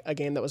felt like a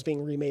game that was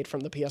being remade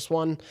from the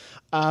PS1.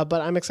 But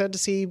I'm excited to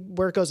see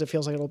where it goes. It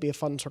feels like it'll be a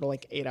fun sort of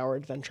like 8-hour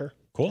adventure.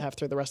 Cool. To have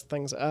through the rest of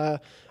things.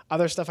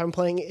 Other stuff I'm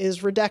playing is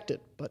Redacted,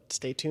 but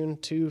stay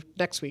tuned to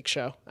next week's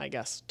show, I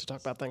guess, to talk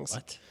about things.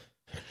 What?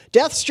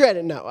 Death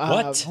Stranding. No.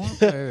 What? I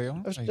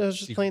was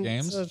just playing. I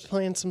was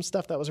playing some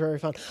stuff that was very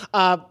fun.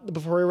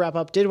 Before we wrap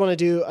up, did want to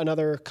do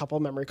another couple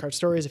memory card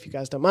stories, if you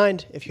guys don't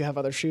mind. If you have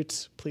other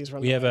shoots, please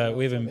run. We have a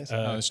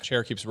This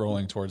chair keeps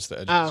rolling towards the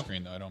edge of the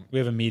screen, though. we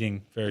have a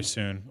meeting very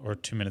soon, or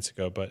 2 minutes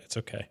ago, but it's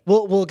okay.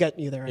 We'll get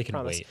you there. I can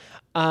promise. wait.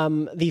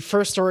 The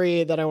first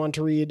story that I want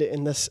to read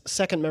in this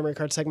second memory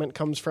card segment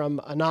comes from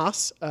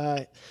Anas.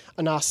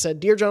 Anas said,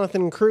 "Dear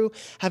Jonathan and crew,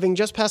 having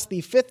just passed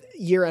the 5th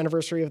year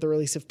anniversary of the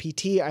release of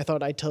PT, I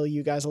thought I'd tell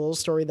you guys a little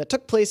story that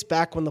took place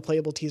back when the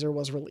playable teaser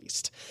was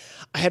released.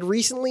 I had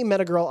recently met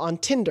a girl on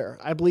Tinder.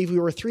 I believe we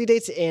were 3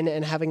 dates in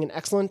and having an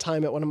excellent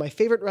time at one of my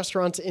favorite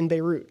restaurants in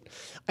Beirut.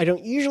 I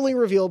don't usually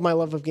reveal my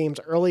love of games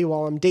early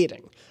while I'm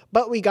dating,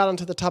 but we got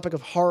onto the topic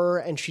of horror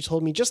and she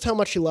told me just how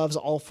much she loves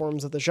all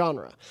forms of the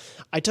genre.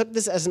 I took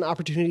this as an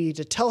opportunity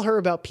to tell her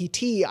about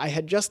PT. I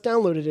had just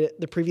downloaded it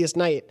the previous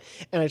night,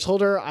 and I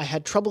told her I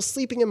had trouble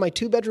sleeping in my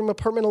 2-bedroom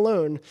apartment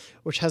alone,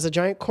 which has a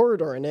giant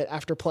corridor in it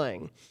after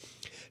playing.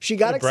 She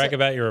got brag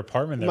about your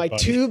apartment there, my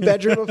buddy.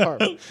 2-bedroom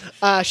apartment.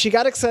 She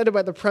got excited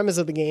by the premise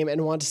of the game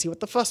and wanted to see what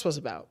the fuss was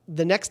about.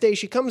 The next day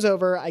she comes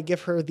over, I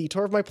give her the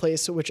tour of my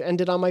place, which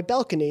ended on my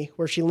balcony,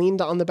 where she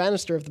leaned on the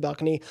banister of the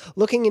balcony,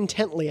 looking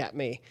intently at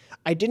me.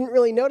 I didn't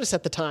really notice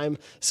at the time,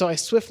 so I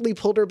swiftly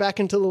pulled her back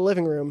into the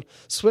living room,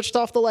 switched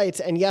off the lights,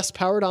 and yes,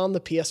 powered on the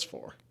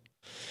PS4.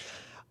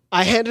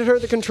 I handed her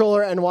the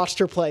controller and watched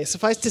her play.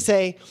 Suffice to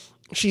say,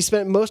 she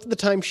spent most of the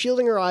time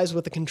shielding her eyes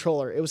with the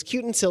controller. It was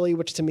cute and silly,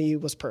 which to me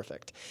was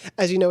perfect.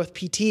 As you know, with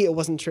PT, it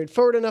wasn't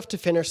straightforward enough to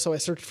finish, so I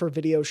searched for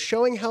videos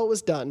showing how it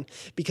was done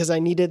because I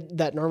needed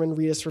that Norman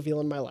Reedus reveal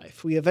in my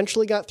life. We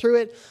eventually got through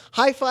it,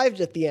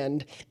 high-fived at the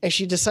end, and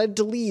she decided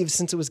to leave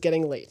since it was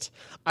getting late.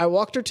 I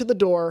walked her to the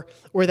door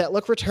where that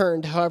look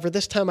returned, however,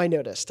 this time I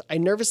noticed. I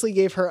nervously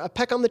gave her a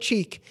peck on the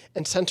cheek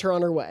and sent her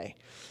on her way.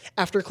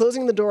 After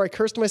closing the door, I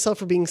cursed myself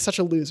for being such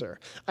a loser.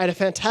 I had a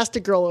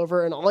fantastic girl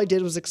over, and all I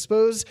did was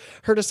expose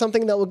her to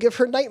something that will give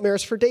her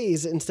nightmares for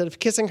days instead of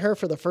kissing her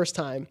for the first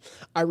time.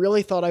 I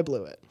really thought I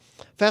blew it.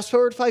 Fast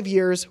forward 5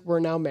 years, we're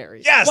now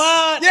married. Yes!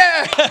 What?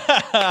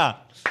 Yeah!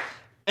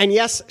 And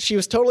yes, she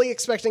was totally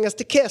expecting us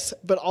to kiss,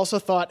 but also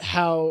thought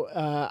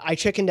how I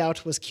chickened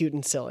out was cute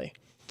and silly.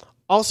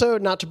 Also,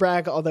 not to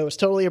brag, although it's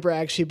totally a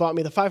brag, she bought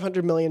me the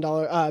 $500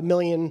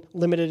 million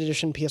limited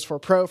edition PS4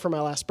 Pro for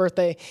my last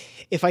birthday.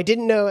 If I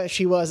didn't know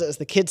she was, as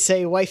the kids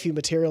say, wifey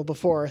material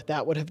before,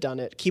 that would have done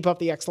it. Keep up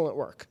the excellent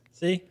work.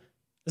 See?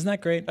 Isn't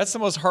that great? That's the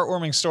most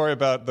heartwarming story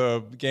about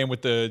the game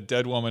with the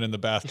dead woman in the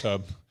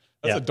bathtub.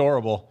 That's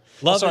adorable.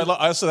 Also,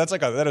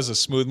 that is a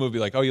smooth movie.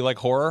 Like, oh, you like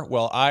horror?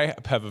 Well, I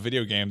have a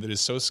video game that is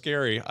so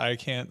scary I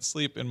can't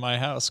sleep in my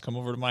house. Come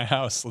over to my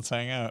house. Let's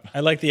hang out.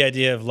 I like the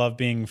idea of love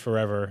being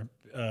forever.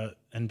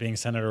 and being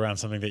centered around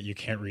something that you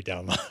can't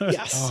re-download.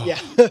 Yes, yeah.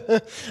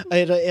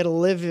 It'll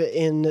live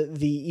in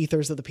the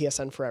ethers of the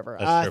PSN forever.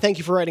 Thank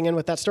you for writing in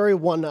with that story.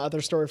 One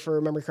other story for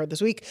Memory Card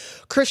this week.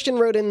 Christian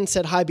wrote in and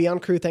said, "Hi,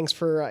 Beyond Crew. Thanks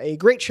for a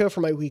great show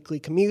for my weekly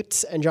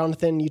commutes. And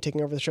Jonathan, you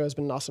taking over the show has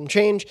been an awesome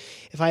change.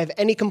 If I have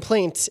any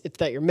complaints, it's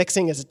that your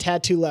mixing is a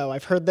tad too low.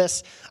 I've heard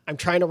this. I'm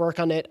trying to work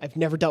on it. I've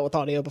never dealt with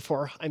audio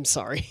before. I'm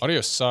sorry.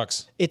 Audio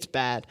sucks. It's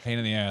bad. Pain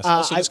in the ass.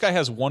 Also, this guy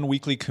has one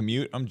weekly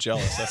commute. I'm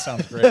jealous. That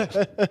sounds great.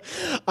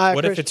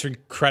 What if it's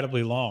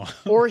incredibly long?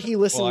 Or he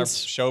Well, our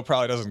listens. show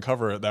probably doesn't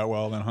cover it that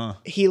well then, huh?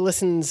 He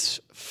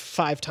listens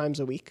 5 times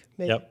a week,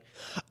 maybe. Yep.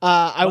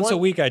 Once a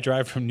week, I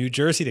drive from New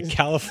Jersey to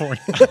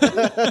California.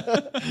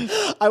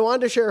 I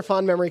wanted to share a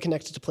fond memory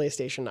connected to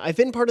PlayStation. I've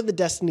been part of the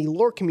Destiny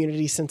lore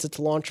community since its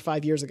launch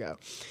 5 years ago.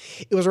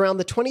 It was around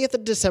the 20th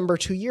of December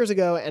 2 years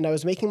ago, and I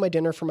was making my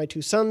dinner for my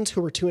 2 sons,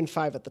 who were 2 and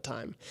 5 at the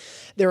time.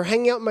 They were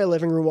hanging out in my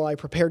living room while I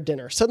prepared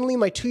dinner. Suddenly,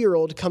 my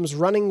 2-year-old comes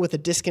running with a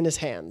disc in his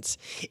hands.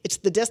 It's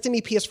the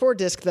Destiny PS4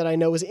 disc that I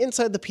know is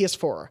inside the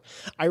PS4.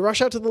 I rush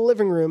out to the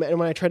living room, and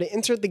when I try to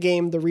insert the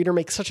game, the reader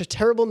makes such a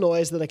terrible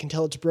noise that I can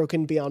tell it's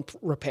broken beyond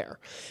repair.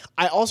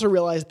 I also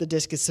realize the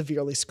disc is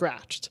severely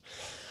scratched.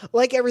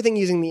 Like everything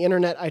using the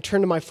internet, I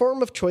turned to my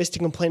forum of choice to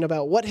complain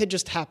about what had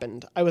just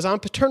happened. I was on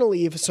paternal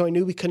leave, so I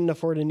knew we couldn't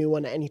afford a new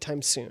one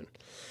anytime soon.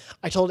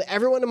 I told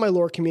everyone in my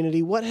lore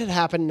community what had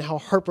happened and how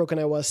heartbroken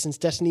I was, since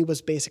Destiny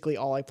was basically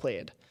all I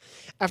played.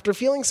 After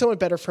feeling somewhat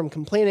better from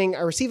complaining,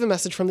 I receive a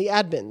message from the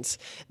admins.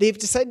 They've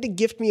decided to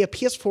gift me a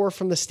PS4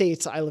 from the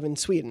States. I live in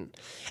Sweden.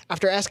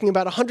 After asking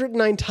about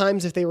 109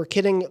 times if they were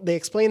kidding, they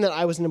explained that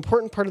I was an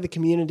important part of the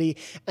community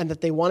and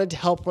that they wanted to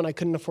help when I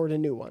couldn't afford a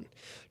new one.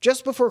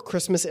 Just before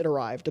Christmas, it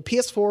arrived, a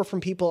PS4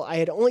 from people I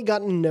had only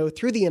gotten to know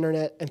through the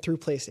internet and through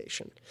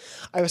PlayStation.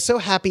 I was so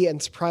happy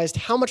and surprised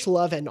how much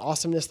love and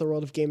awesomeness the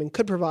world of gaming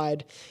could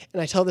provide,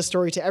 and I tell this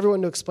story to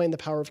everyone to explain the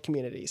power of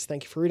communities.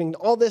 Thank you for reading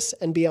all this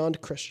and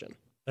beyond, Christian.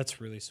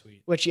 That's really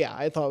sweet. Which, yeah,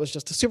 I thought was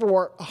just a super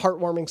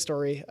heartwarming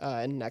story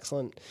and an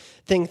excellent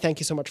thing. Thank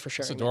you so much for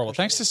sharing. It's adorable.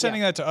 Thanks for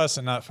sending that to us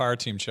and not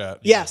Fireteam Chat.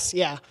 Yes,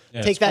 yeah.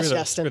 Take that,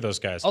 Justin. Screw those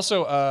guys.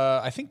 Also,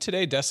 I think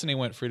today Destiny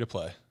went free to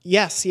play,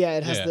 Yes, yeah,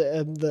 it has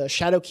the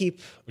Shadowkeep,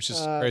 which is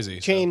crazy.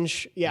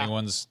 change. So yeah.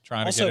 anyone's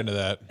trying to Also, get into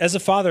that. As a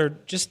father,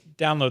 just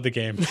download the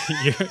game.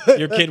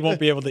 your kid won't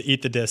be able to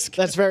eat the disc.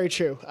 That's very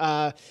true.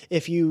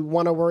 If you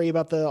want to worry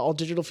about the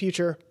all-digital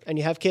future and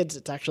you have kids,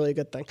 it's actually a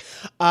good thing.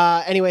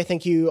 Anyway,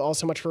 thank you all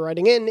so much for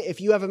writing in. If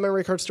you have a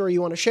memory card story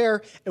you want to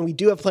share, and we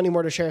do have plenty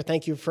more to share,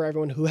 thank you for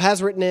everyone who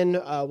has written in.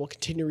 We'll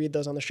continue to read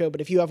those on the show. But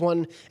if you have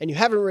one and you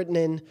haven't written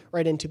in,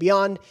 write into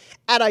Beyond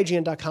at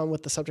IGN.com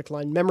with the subject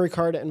line memory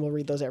card, and we'll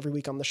read those every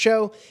week on the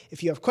show.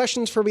 If you have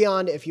questions for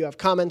Beyond, if you have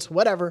comments,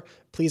 whatever,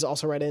 please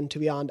also write in to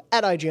Beyond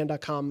at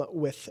IGN.com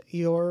with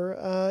your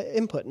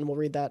input, and we'll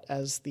read that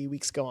as the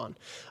weeks go on.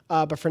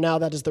 But for now,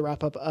 that is the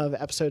wrap-up of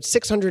episode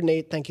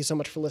 608. Thank you so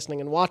much for listening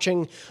and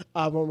watching.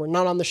 When we're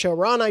not on the show,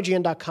 we're on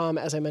IGN.com.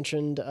 As I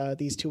mentioned,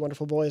 these two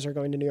wonderful boys are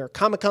going to New York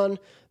Comic Con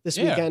this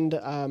weekend.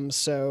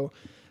 So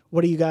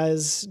what are you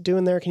guys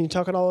doing there? Can you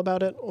talk at all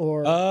about it?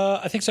 Or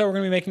I think so. We're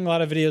going to be making a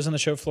lot of videos on the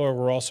show floor.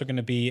 We're also going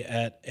to be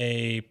at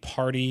a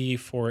party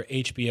for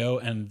HBO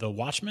and The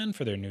Watchmen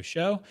for their new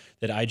show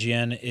that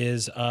IGN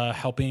is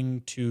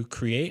helping to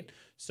create.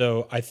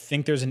 So I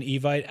think there's an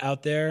Evite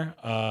out there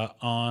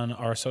on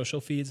our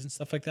social feeds and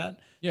stuff like that.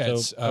 Yeah, so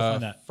it's go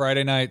find that.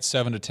 Friday night,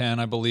 7 to 10,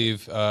 I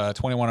believe,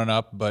 21 and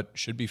up, but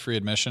should be free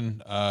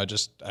admission.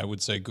 Just, I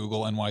would say,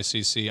 Google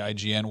NYCC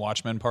IGN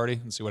Watchmen Party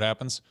and see what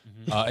happens.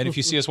 And if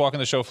you see us walking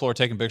the show floor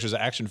taking pictures of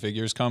action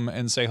figures, come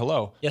and say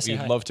hello. Yes, We'd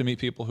hi. love to meet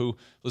people who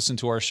listen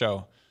to our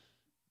show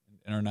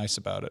and are nice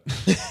about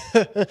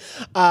it.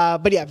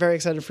 but yeah, very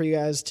excited for you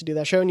guys to do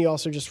that show. And you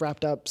also just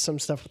wrapped up some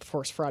stuff with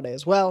Force Friday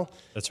as well.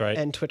 That's right.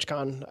 And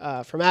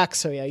TwitchCon for Max.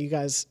 So yeah, you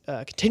guys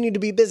continue to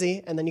be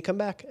busy, and then you come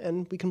back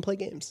and we can play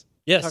games.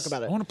 Yes. Talk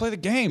about I it. want to play the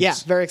games. Yeah,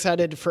 very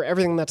excited for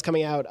everything that's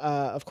coming out.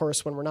 Of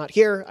course, when we're not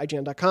here,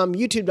 IGN.com,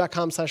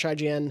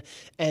 YouTube.com/IGN,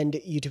 and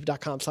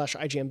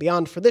YouTube.com/IGN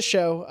Beyond for this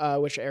show,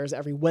 which airs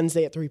every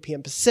Wednesday at 3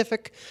 p.m.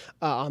 Pacific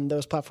on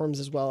those platforms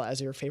as well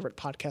as your favorite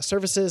podcast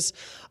services.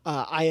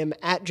 I am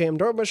at Jam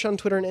Dorbush on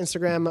Twitter and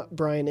Instagram.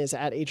 Brian is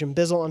at Agent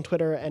Bizzle on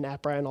Twitter and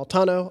at Brian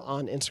Altano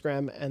on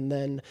Instagram. And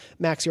then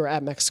Max, you're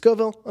at Max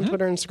Scoville on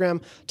Twitter and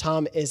Instagram.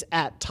 Tom is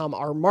at Tom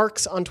R.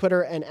 Marks on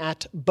Twitter and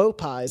at Bo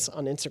Pies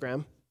on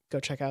Instagram. Go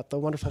check out the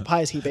wonderful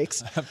pies he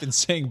bakes. I've been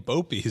saying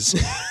Bopies.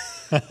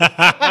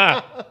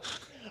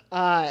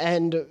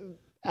 And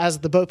as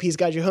the Bo Peas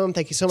guide you home,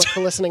 thank you so much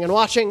for listening and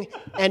watching.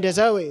 And as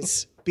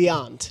always,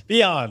 Beyond.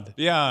 Beyond.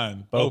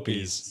 Beyond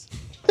Bopies.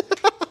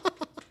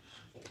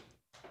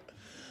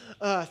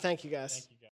 Thank you, guys.